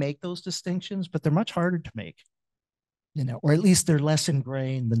socially make those distinctions, but they're much harder to make, or at least they're less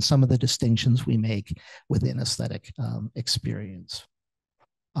ingrained than some of the distinctions we make within aesthetic experience.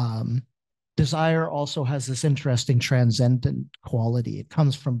 Desire also has this interesting transcendent quality. It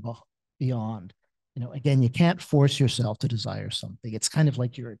comes from beyond. Again, you can't force yourself to desire something. It's kind of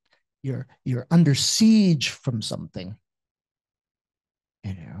like you're under siege from something,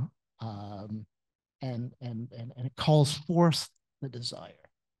 and it calls forth the desire.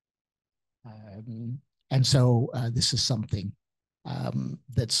 And so this is something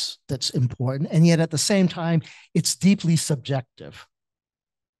that's important, and yet at the same time, it's deeply subjective.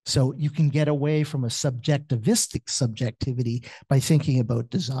 So you can get away from a subjectivistic subjectivity by thinking about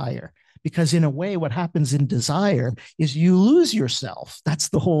desire. Because in a way, what happens in desire is you lose yourself. That's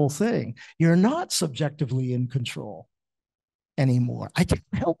the whole thing. You're not subjectively in control anymore. I can't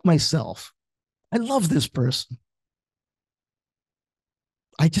help myself. I love this person.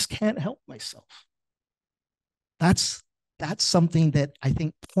 I just can't help myself. That's something that I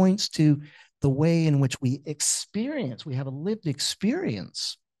think points to the way in which we have a lived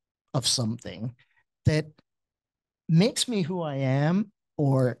experience of something that makes me who I am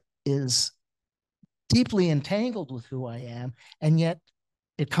or is deeply entangled with who I am, and yet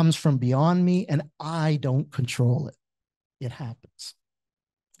it comes from beyond me and I don't control it. It happens.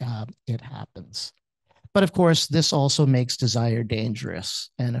 It happens. But of course, this also makes desire dangerous,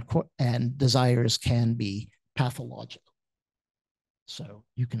 and desires can be pathological. So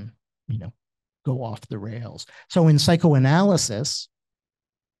you can, go off the rails. So in psychoanalysis,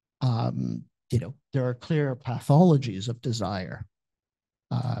 there are clear pathologies of desire.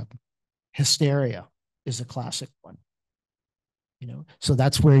 Hysteria is a classic one. So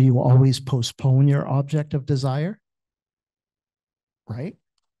that's where you always postpone your object of desire, right?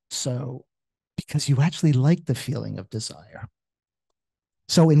 So because you actually like the feeling of desire.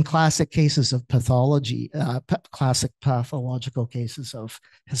 So in classic cases of pathology, classic pathological cases of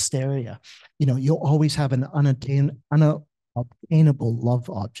hysteria, you'll always have an unobtainable love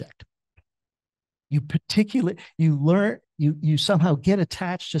object. You somehow get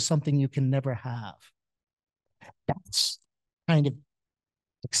attached to something you can never have. That's kind of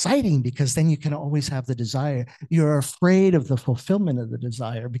exciting because then you can always have the desire. You're afraid of the fulfillment of the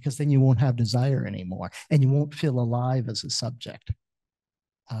desire because then you won't have desire anymore and you won't feel alive as a subject.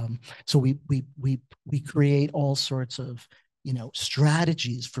 So we create all sorts of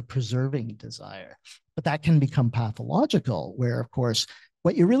strategies for preserving desire, but that can become pathological, where of course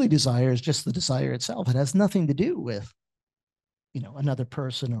what you really desire is just the desire itself. It has nothing to do with another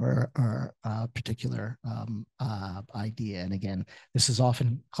person or a particular idea. And again, this is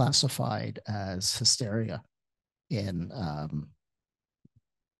often classified as hysteria in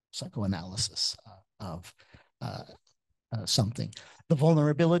psychoanalysis of something. The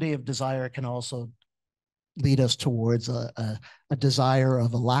vulnerability of desire can also lead us towards a desire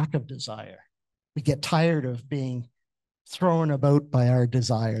of a lack of desire. We get tired of being thrown about by our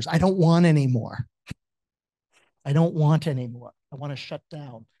desires. I don't want anymore. I don't want anymore. I want to shut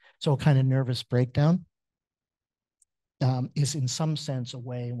down. So a kind of nervous breakdown is in some sense a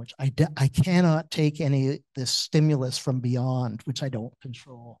way in which I cannot take any of this stimulus from beyond, which I don't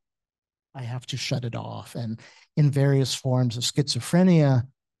control. I have to shut it off. And in various forms of schizophrenia,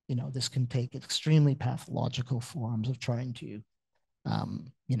 this can take extremely pathological forms of trying to,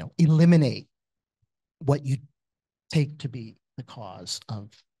 eliminate what you take to be the cause of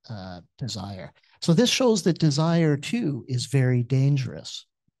desire. So this shows that desire too is very dangerous.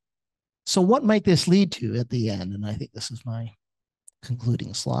 So what might this lead to at the end? And I think this is my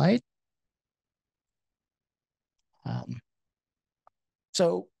concluding slide.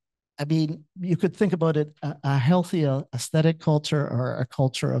 So, I mean, you could think about it, a healthy aesthetic culture or a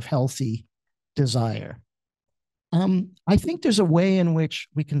culture of healthy desire. I think there's a way in which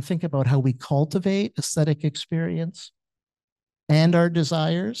we can think about how we cultivate aesthetic experience and our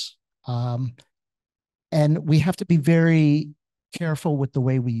desires. And we have to be very careful with the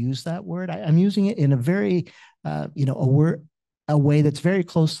way we use that word. I'm using it in a very, a way that's very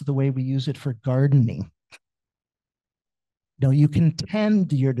close to the way we use it for gardening. You can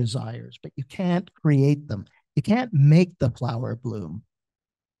tend your desires, but you can't create them. You can't make the flower bloom,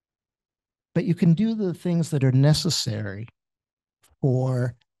 but you can do the things that are necessary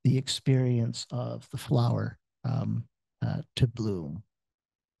for the experience of the flower to bloom.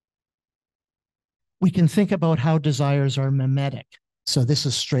 We can think about how desires are mimetic. So this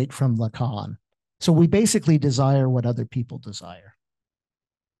is straight from Lacan. So we basically desire what other people desire.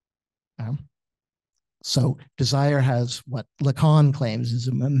 So desire has what Lacan claims is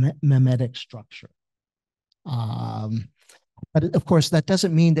a mimetic structure. But of course, that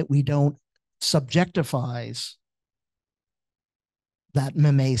doesn't mean that we don't subjectifies that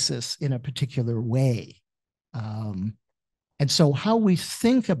mimesis in a particular way. And so how we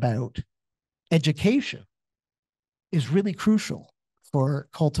think about education is really crucial for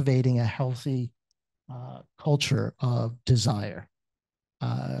cultivating a healthy culture of desire.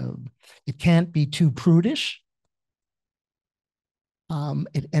 It can't be too prudish, and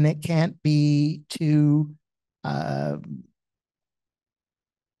it can't be too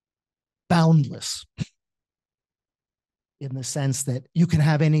boundless in the sense that you can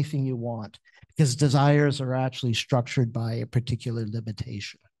have anything you want, because desires are actually structured by a particular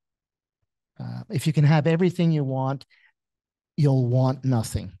limitation. If you can have everything you want, you'll want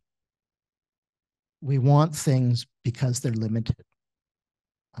nothing. We want things because they're limited.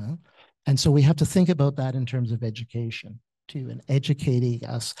 And so we have to think about that in terms of education too, and educating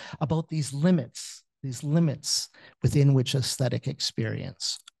us about these limits within which aesthetic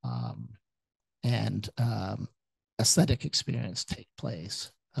experience and aesthetic experience take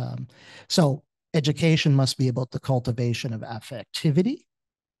place. So education must be about the cultivation of affectivity,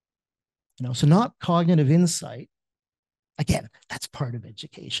 so not cognitive insight. Again, that's part of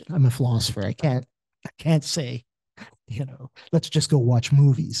education. I'm a philosopher. I can't say, let's just go watch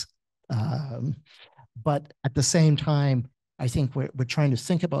movies. But at the same time, I think we're trying to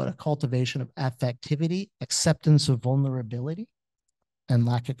think about a cultivation of affectivity, acceptance of vulnerability and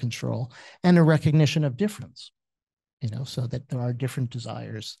lack of control, and a recognition of difference, so that there are different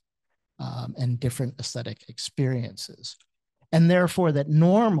desires and different aesthetic experiences. And therefore that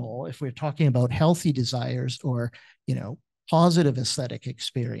normal, if we're talking about healthy desires or, positive aesthetic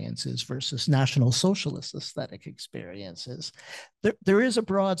experiences versus National Socialist aesthetic experiences, there is a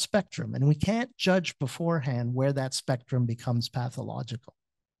broad spectrum, and we can't judge beforehand where that spectrum becomes pathological.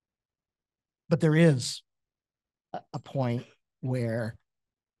 But there is a point where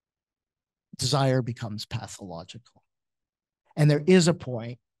desire becomes pathological. And there is a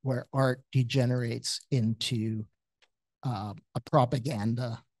point where art degenerates into a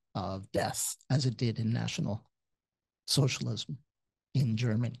propaganda of death, as it did in National Socialism in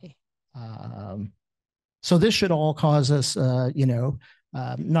Germany. So this should all cause us,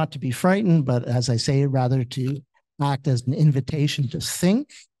 not to be frightened, but as I say, rather to act as an invitation to think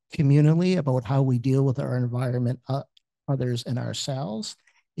communally about how we deal with our environment, others, and ourselves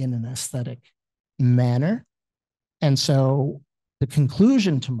in an aesthetic manner. And so the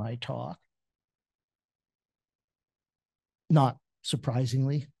conclusion to my talk, not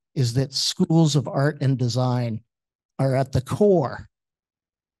surprisingly, is that schools of art and design are at the core,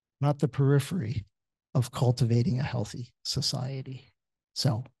 not the periphery, of cultivating a healthy society.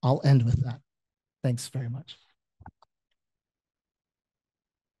 So I'll end with that. Thanks very much.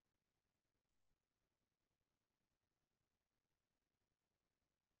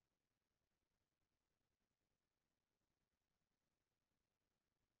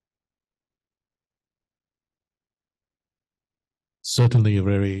 Certainly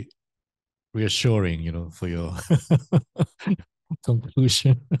very reassuring, for your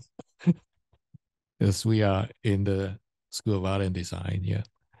conclusion. Because we are in the School of Art and Design, yeah.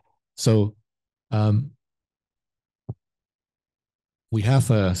 So we have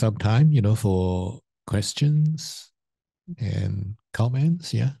some time, for questions and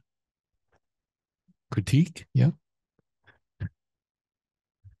comments, yeah. Critique, yeah.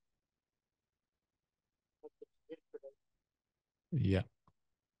 Yeah.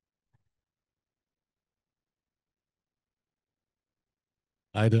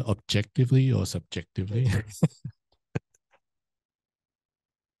 Either objectively or subjectively.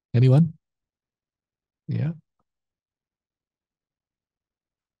 Anyone? Yeah.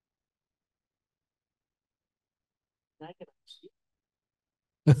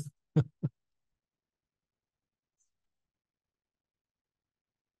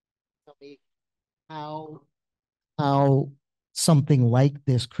 Tell me how something like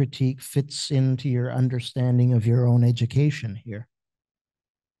this critique fits into your understanding of your own education here.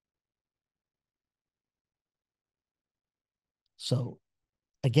 So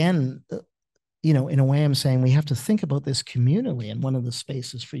again, in a way, I'm saying we have to think about this communally. And one of the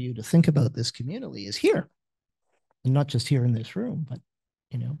spaces for you to think about this communally is here, and not just here in this room, but,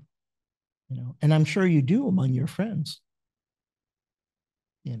 and I'm sure you do among your friends.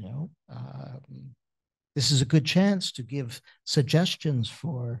 This is a good chance to give suggestions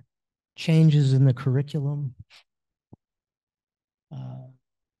for changes in the curriculum,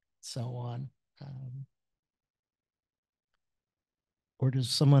 so on. Or does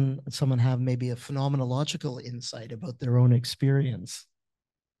someone have maybe a phenomenological insight about their own experience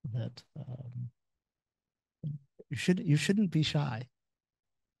that you shouldn't be shy.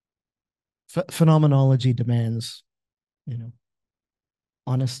 Phenomenology demands,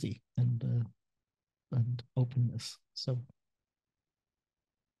 honesty and openness. So,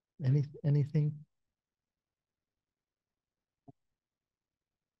 anything?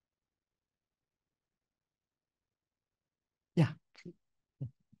 Yeah.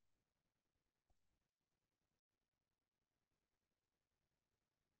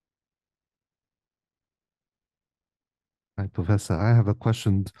 Hi, Professor. I have a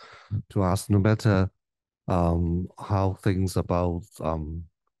question to ask. No matter how things about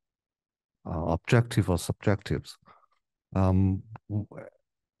objective or subjective,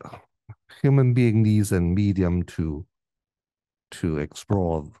 human being needs a medium to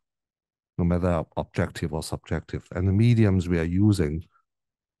explore, no matter objective or subjective. And the mediums we are using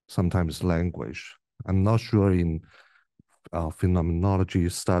sometimes language. I'm not sure in phenomenology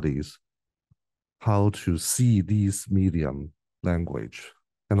studies how to see these medium language.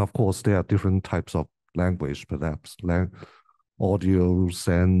 And of course, there are different types of language, perhaps audio,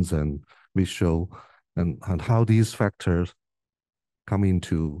 sense, and visual, and how these factors come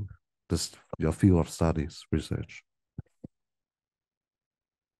into your field of studies, research.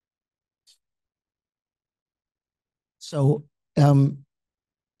 So,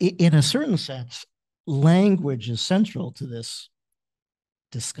 in a certain sense, language is central to this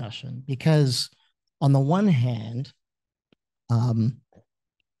discussion because, on the one hand,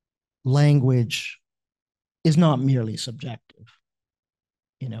 language is not merely subjective.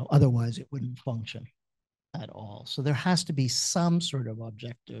 Otherwise it wouldn't function at all. So there has to be some sort of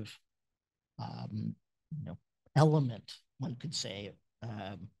objective, element, one could say,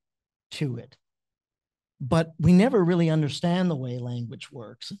 to it. But we never really understand the way language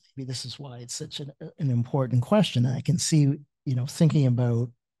works. Maybe this is why it's such an important question. And I can see, thinking about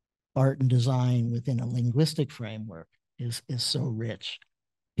art and design within a linguistic framework is so rich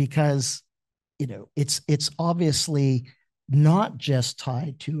because, it's obviously not just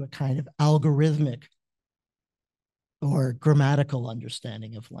tied to a kind of algorithmic or grammatical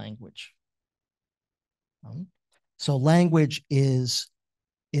understanding of language. So language is,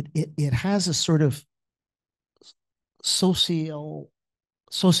 it has a sort of sociability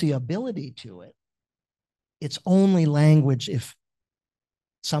to it. It's only language if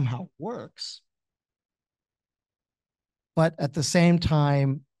somehow works. But at the same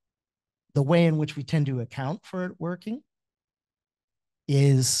time, the way in which we tend to account for it working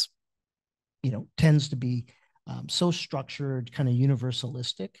is, tends to be so structured, kind of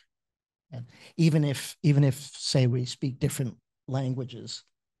universalistic. And even if say we speak different languages,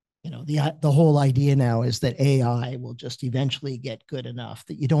 the whole idea now is that AI will just eventually get good enough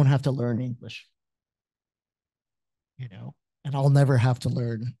that you don't have to learn English, and I'll never have to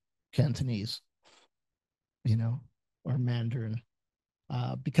learn Cantonese, or Mandarin,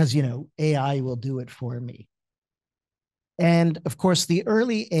 because, AI will do it for me. And of course, the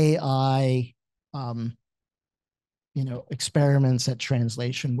early AI, experiments at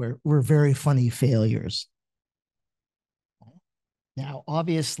translation were very funny failures. Now,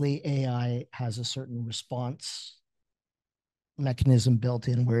 obviously, AI has a certain response mechanism built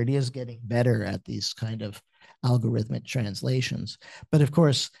in where it is getting better at these kind of algorithmic translations. But of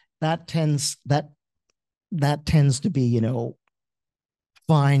course, that tends to be,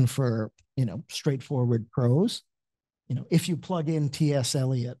 fine for, straightforward prose. If you plug in T.S.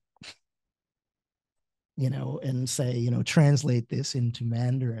 Eliot, and say, translate this into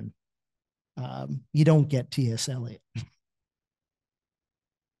Mandarin, you don't get T.S. Eliot.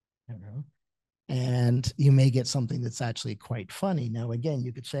 And you may get something that's actually quite funny. Now, again,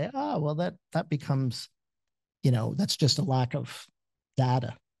 you could say, well, that becomes, that's just a lack of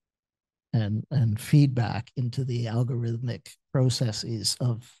data and feedback into the algorithmic processes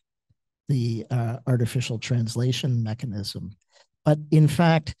of the artificial translation mechanism. But in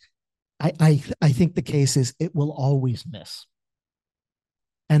fact, I think the case is it will always miss.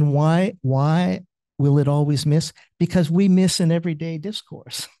 And why will it always miss? Because we miss in everyday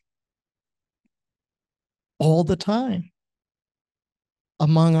discourse all the time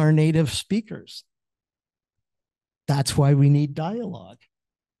among our native speakers. That's why we need dialogue.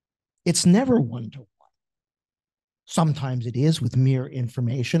 It's never one to one. Sometimes it is with mere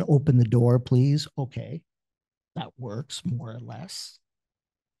information. Open the door, please. Okay, that works more or less.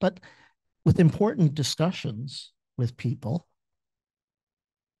 But with important discussions with people,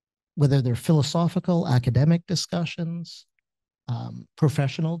 whether they're philosophical, academic discussions,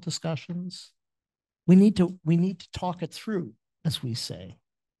 professional discussions, we need to talk it through, as we say,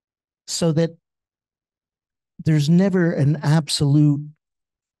 so that there's never an absolute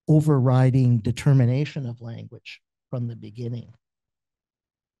overriding determination of language from the beginning.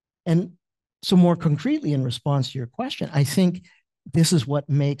 And so, more concretely, in response to your question, I think this is what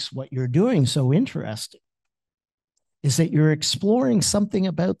makes what you're doing so interesting, is that you're exploring something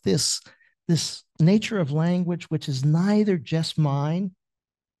about this nature of language, which is neither just mine,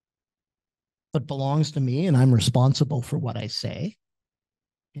 but belongs to me, and I'm responsible for what I say,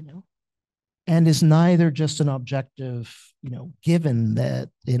 you know, and is neither just an objective, given that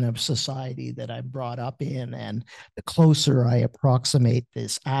in a society that I'm brought up in, and the closer I approximate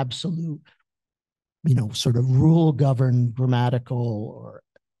this absolute, sort of rule governed grammatical or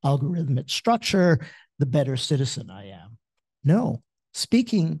algorithmic structure, the better citizen I am. No,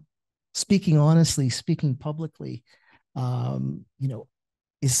 speaking honestly, speaking publicly,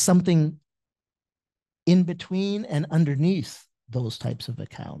 is something in between and underneath those types of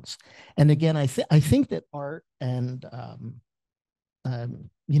accounts. And again, I think that art and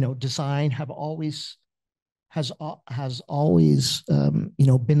design has always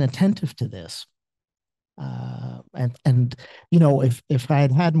been attentive to this. And if I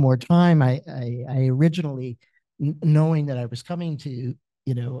had had more time, I originally, knowing that I was coming to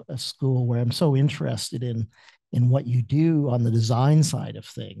a school where I'm so interested in what you do on the design side of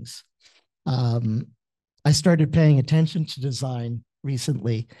things, I started paying attention to design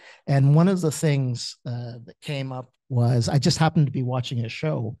recently. And one of the things that came up was I just happened to be watching a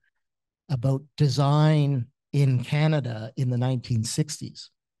show about design in Canada in the 1960s,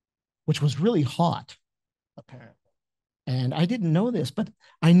 which was really hot, apparently. And I didn't know this, but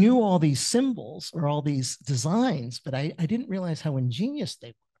I knew all these symbols or all these designs, but I didn't realize how ingenious they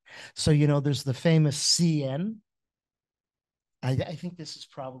were. So, there's the famous CN. I think this is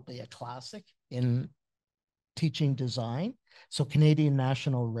probably a classic in teaching design. So Canadian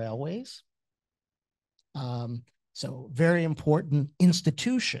National Railways. So very important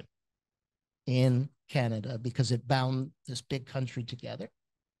institution in Canada because it bound this big country together.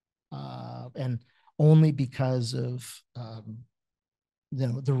 And only because of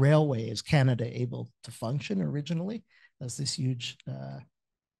the railway is Canada able to function originally as this huge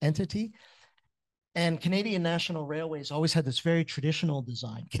entity. And Canadian National Railways always had this very traditional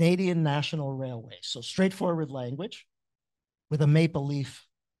design, Canadian National Railway. So straightforward language with a maple leaf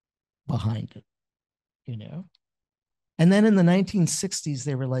behind it, And then in the 1960s,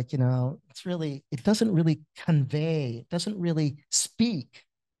 they were like, it doesn't really convey, it doesn't really speak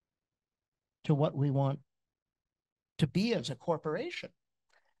to what we want to be as a corporation.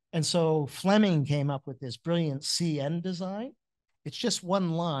 And so Fleming came up with this brilliant CN design. It's just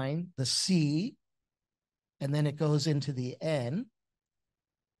one line, the C, and then it goes into the N,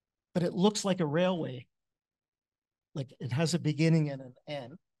 but it looks like a railway. Like it has a beginning and an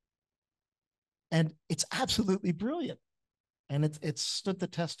N. And it's absolutely brilliant. And it's stood the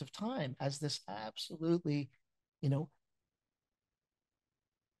test of time as this absolutely,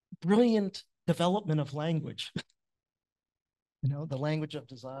 brilliant development of language, the language of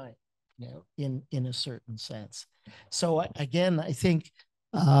design, in a certain sense. So again, I think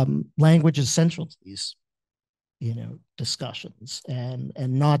language is central to these discussions, and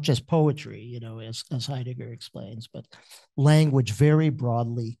not just poetry, as Heidegger explains, but language very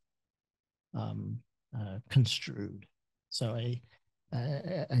broadly construed. So I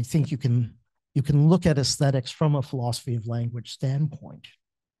think you can look at aesthetics from a philosophy of language standpoint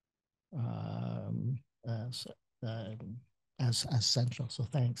as central. So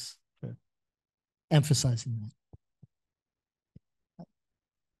thanks for emphasizing that.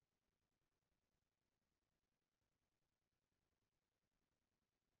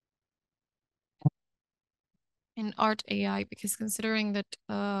 In art AI, because considering that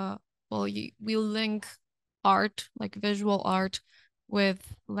we link art, like visual art,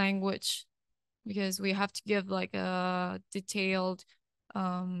 with language, because we have to give like a detailed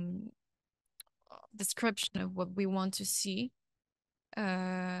description of what we want to see,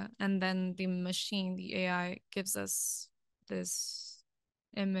 and then the machine, the AI, gives us this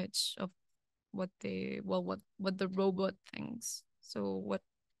image of what the robot thinks. So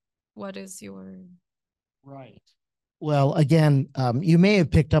what is your Right. Well, again, you may have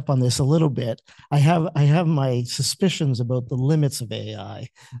picked up on this a little bit. I have my suspicions about the limits of AI,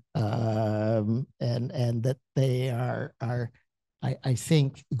 and that they are I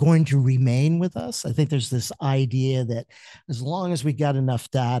think going to remain with us. I think there's this idea that as long as we got enough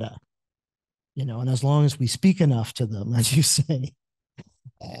data, and as long as we speak enough to them, as you say,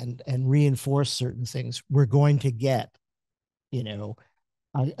 and reinforce certain things, we're going to get, you know,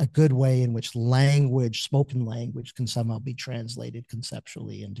 a good way in which spoken language, can somehow be translated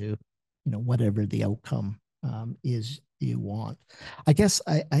conceptually into, whatever the outcome is you want. I guess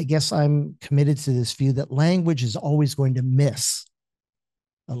I'm committed to this view that language is always going to miss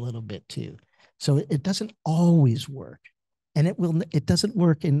a little bit too. So it doesn't always work. And it doesn't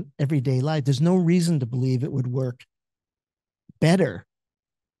work in everyday life. There's no reason to believe it would work better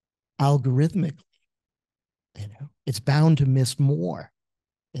algorithmically. It's bound to miss more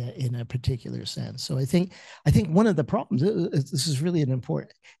in a particular sense. So I think one of the problems, this is really an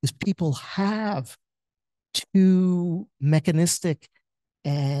important, is people have too mechanistic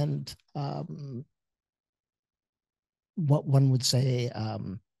and what one would say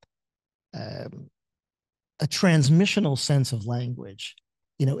a transmissional sense of language.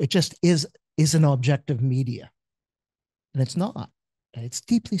 It just is an objective media, and it's not. It's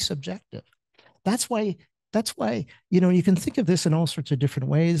deeply subjective. That's why you can think of this in all sorts of different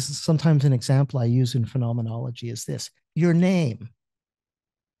ways. Sometimes an example I use in phenomenology is this: your name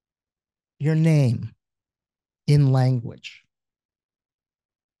in language.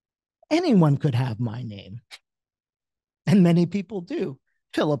 Anyone could have my name, and many people do.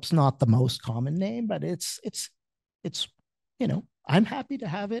 Philip's not the most common name, but it's I'm happy to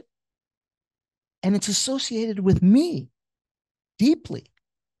have it, and it's associated with me deeply.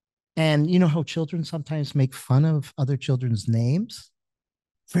 And you know how children sometimes make fun of other children's names?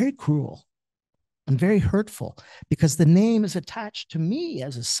 Very cruel and very hurtful, because the name is attached to me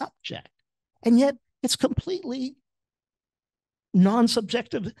as a subject. And yet it's completely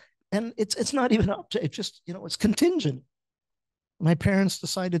non-subjective, and it's not even up to it. Just, it's contingent. My parents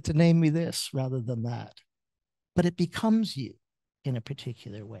decided to name me this rather than that. But it becomes you in a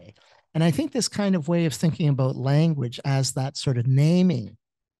particular way. And I think this kind of way of thinking about language as that sort of naming,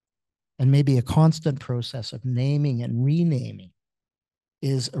 and maybe a constant process of naming and renaming,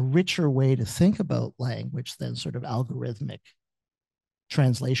 is a richer way to think about language than sort of algorithmic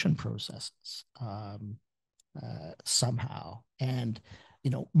translation processes somehow. And,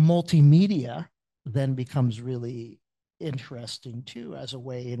 multimedia then becomes really interesting too, as a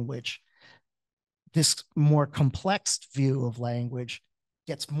way in which this more complex view of language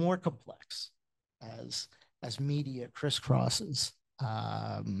gets more complex as media crisscrosses,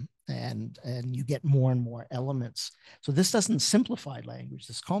 and you get more and more elements. So this doesn't simplify language,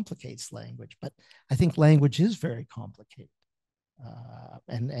 this complicates language. But I think language is very complicated,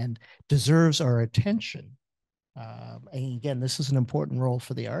 and deserves our attention. And again, this is an important role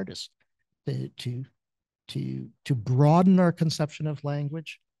for the artist to broaden our conception of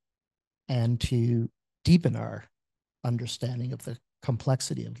language and to deepen our understanding of the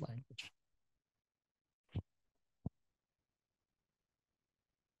complexity of language.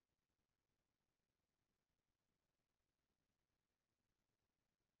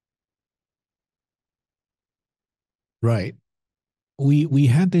 Right. We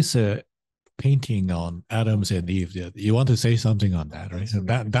had this painting on Adams and Eve. You want to say something on that, right?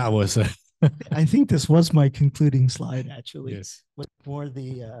 That was. I think this was my concluding slide, actually. Yes. With more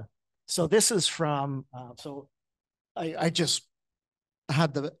so this is from. So I just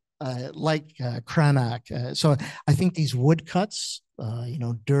had the Cranach. So I think these woodcuts,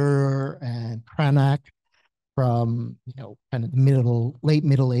 Durer and Cranach, from kind of the late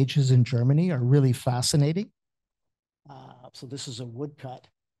Middle Ages in Germany, are really fascinating. So this is a woodcut,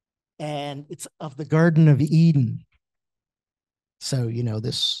 and it's of the Garden of Eden. So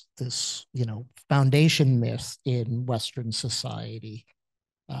this foundation myth in Western society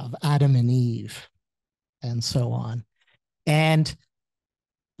of Adam and Eve, and so on. And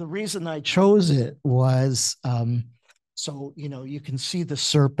the reason I chose it was so you can see the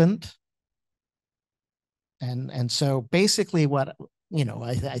serpent, and so basically what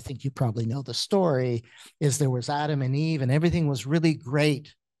I think you probably know the story, is there was Adam and Eve, and everything was really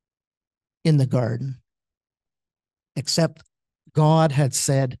great in the garden, except God had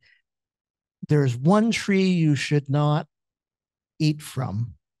said, there's one tree you should not eat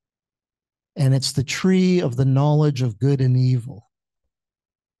from, and it's the tree of the knowledge of good and evil.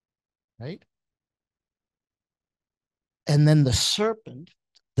 Right? And then the serpent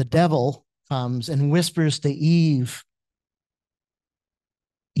the devil comes and whispers to Eve,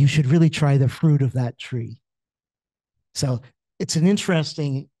 you should really try the fruit of that tree. So it's an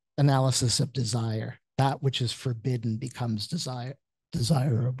interesting analysis of desire. That which is forbidden becomes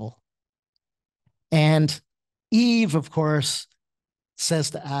desirable. And Eve, of course, says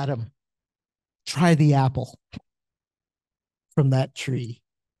to Adam, try the apple from that tree.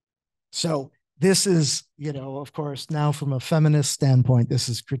 So this is, of course, now from a feminist standpoint, this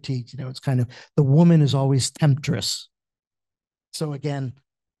is critiqued. It's kind of the woman is always temptress. So again,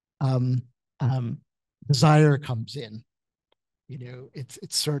 desire comes in.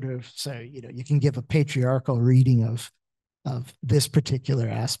 It's sort of, so you can give a patriarchal reading of this particular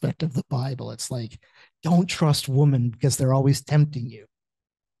aspect of the Bible. It's like, don't trust women because they're always tempting you.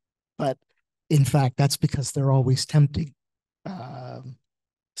 But in fact, that's because they're always tempting.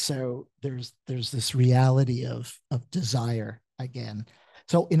 So there's this reality of desire again.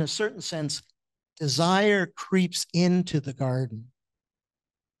 So in a certain sense, desire creeps into the garden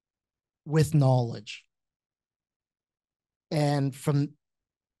with knowledge. And from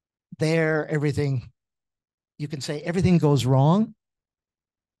there, you can say everything goes wrong.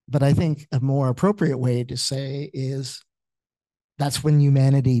 But I think a more appropriate way to say is that's when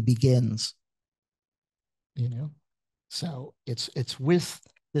humanity begins. So it's with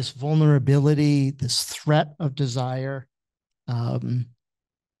this vulnerability, this threat of desire, the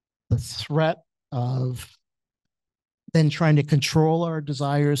threat of then trying to control our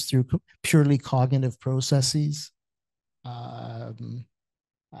desires through purely cognitive processes. And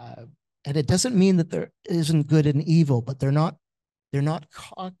it doesn't mean that there isn't good and evil, but they're not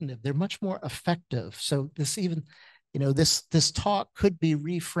cognitive. They're much more effective. So this even, this talk could be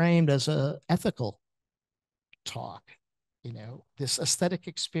reframed as a ethical talk. This aesthetic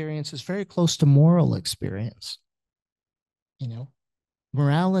experience is very close to moral experience.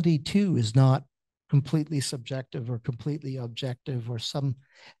 Morality too is not completely subjective or completely objective or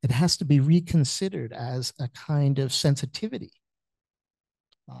it has to be reconsidered as a kind of sensitivity.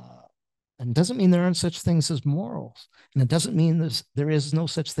 And it doesn't mean there aren't such things as morals. And it doesn't mean there is no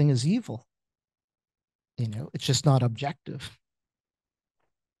such thing as evil. It's just not objective.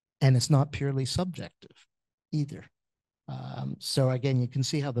 And it's not purely subjective either. So again, you can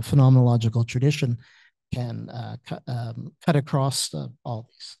see how the phenomenological tradition can cut across all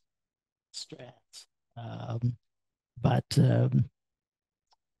these strands.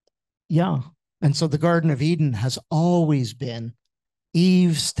 Yeah. And so the Garden of Eden has always been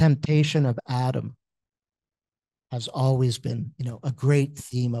Eve's temptation of Adam has always been, a great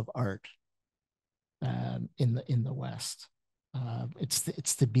theme of art in the West.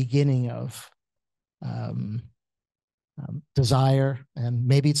 It's the beginning of desire, and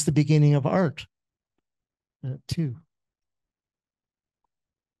maybe it's the beginning of art too.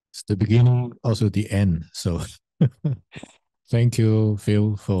 It's the beginning, also the end. So thank you,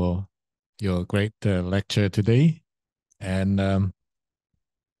 Phil, for your great lecture today. And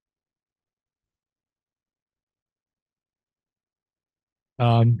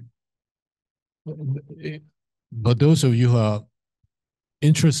for those of you who are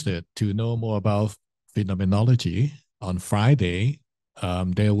interested to know more about phenomenology, on Friday,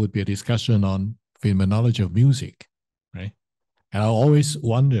 there would be a discussion on phenomenology of music, right? And I always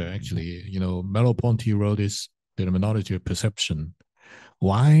wonder, actually, Merleau-Ponty wrote this phenomenology of perception.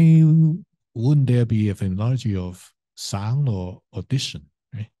 Why wouldn't there be a phenomenology of sound or audition,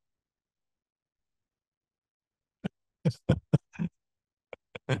 right?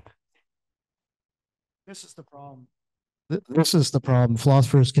 This is the problem. This is the problem.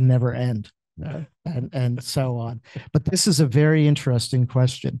 Philosophers can never end, and so on. But this is a very interesting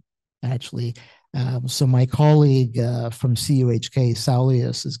question, actually. So my colleague from CUHK,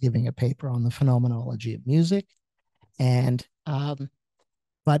 Saulius, is giving a paper on the phenomenology of music, and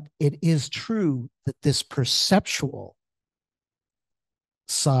but it is true that this perceptual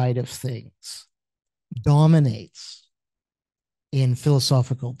side of things dominates in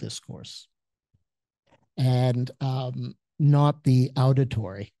philosophical discourse, and not the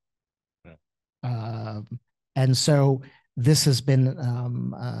auditory. And so this has been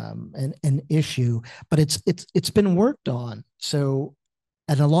an issue, but it's been worked on. So,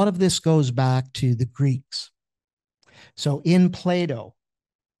 and a lot of this goes back to the Greeks. So in Plato,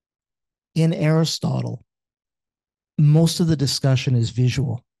 in Aristotle, most of the discussion is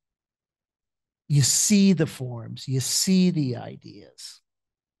visual. You see the forms, you see the ideas.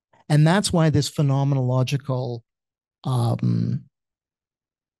 And that's why this phenomenological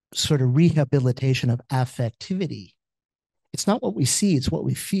sort of rehabilitation of affectivity, it's not what we see, it's what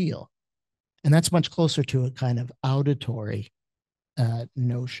we feel. And that's much closer to a kind of auditory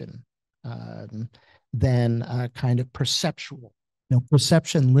notion than kind of perceptual.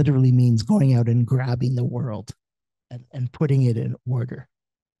 Perception literally means going out and grabbing the world and putting it in order.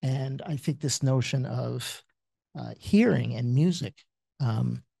 And I think this notion of hearing and music,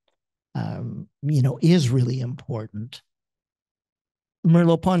 is really important.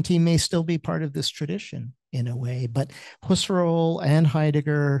 Merleau-Ponty may still be part of this tradition in a way, but Husserl and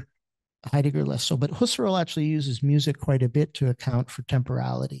Heidegger less so, but Husserl actually uses music quite a bit to account for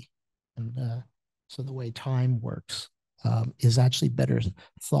temporality. And so the way time works is actually better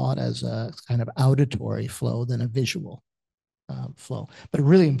thought as a kind of auditory flow than a visual flow. But a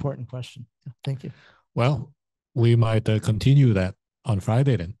really important question. Thank you. Well, we might continue that on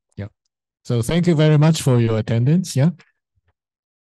Friday then. Yeah. So thank you very much for your attendance. Yeah.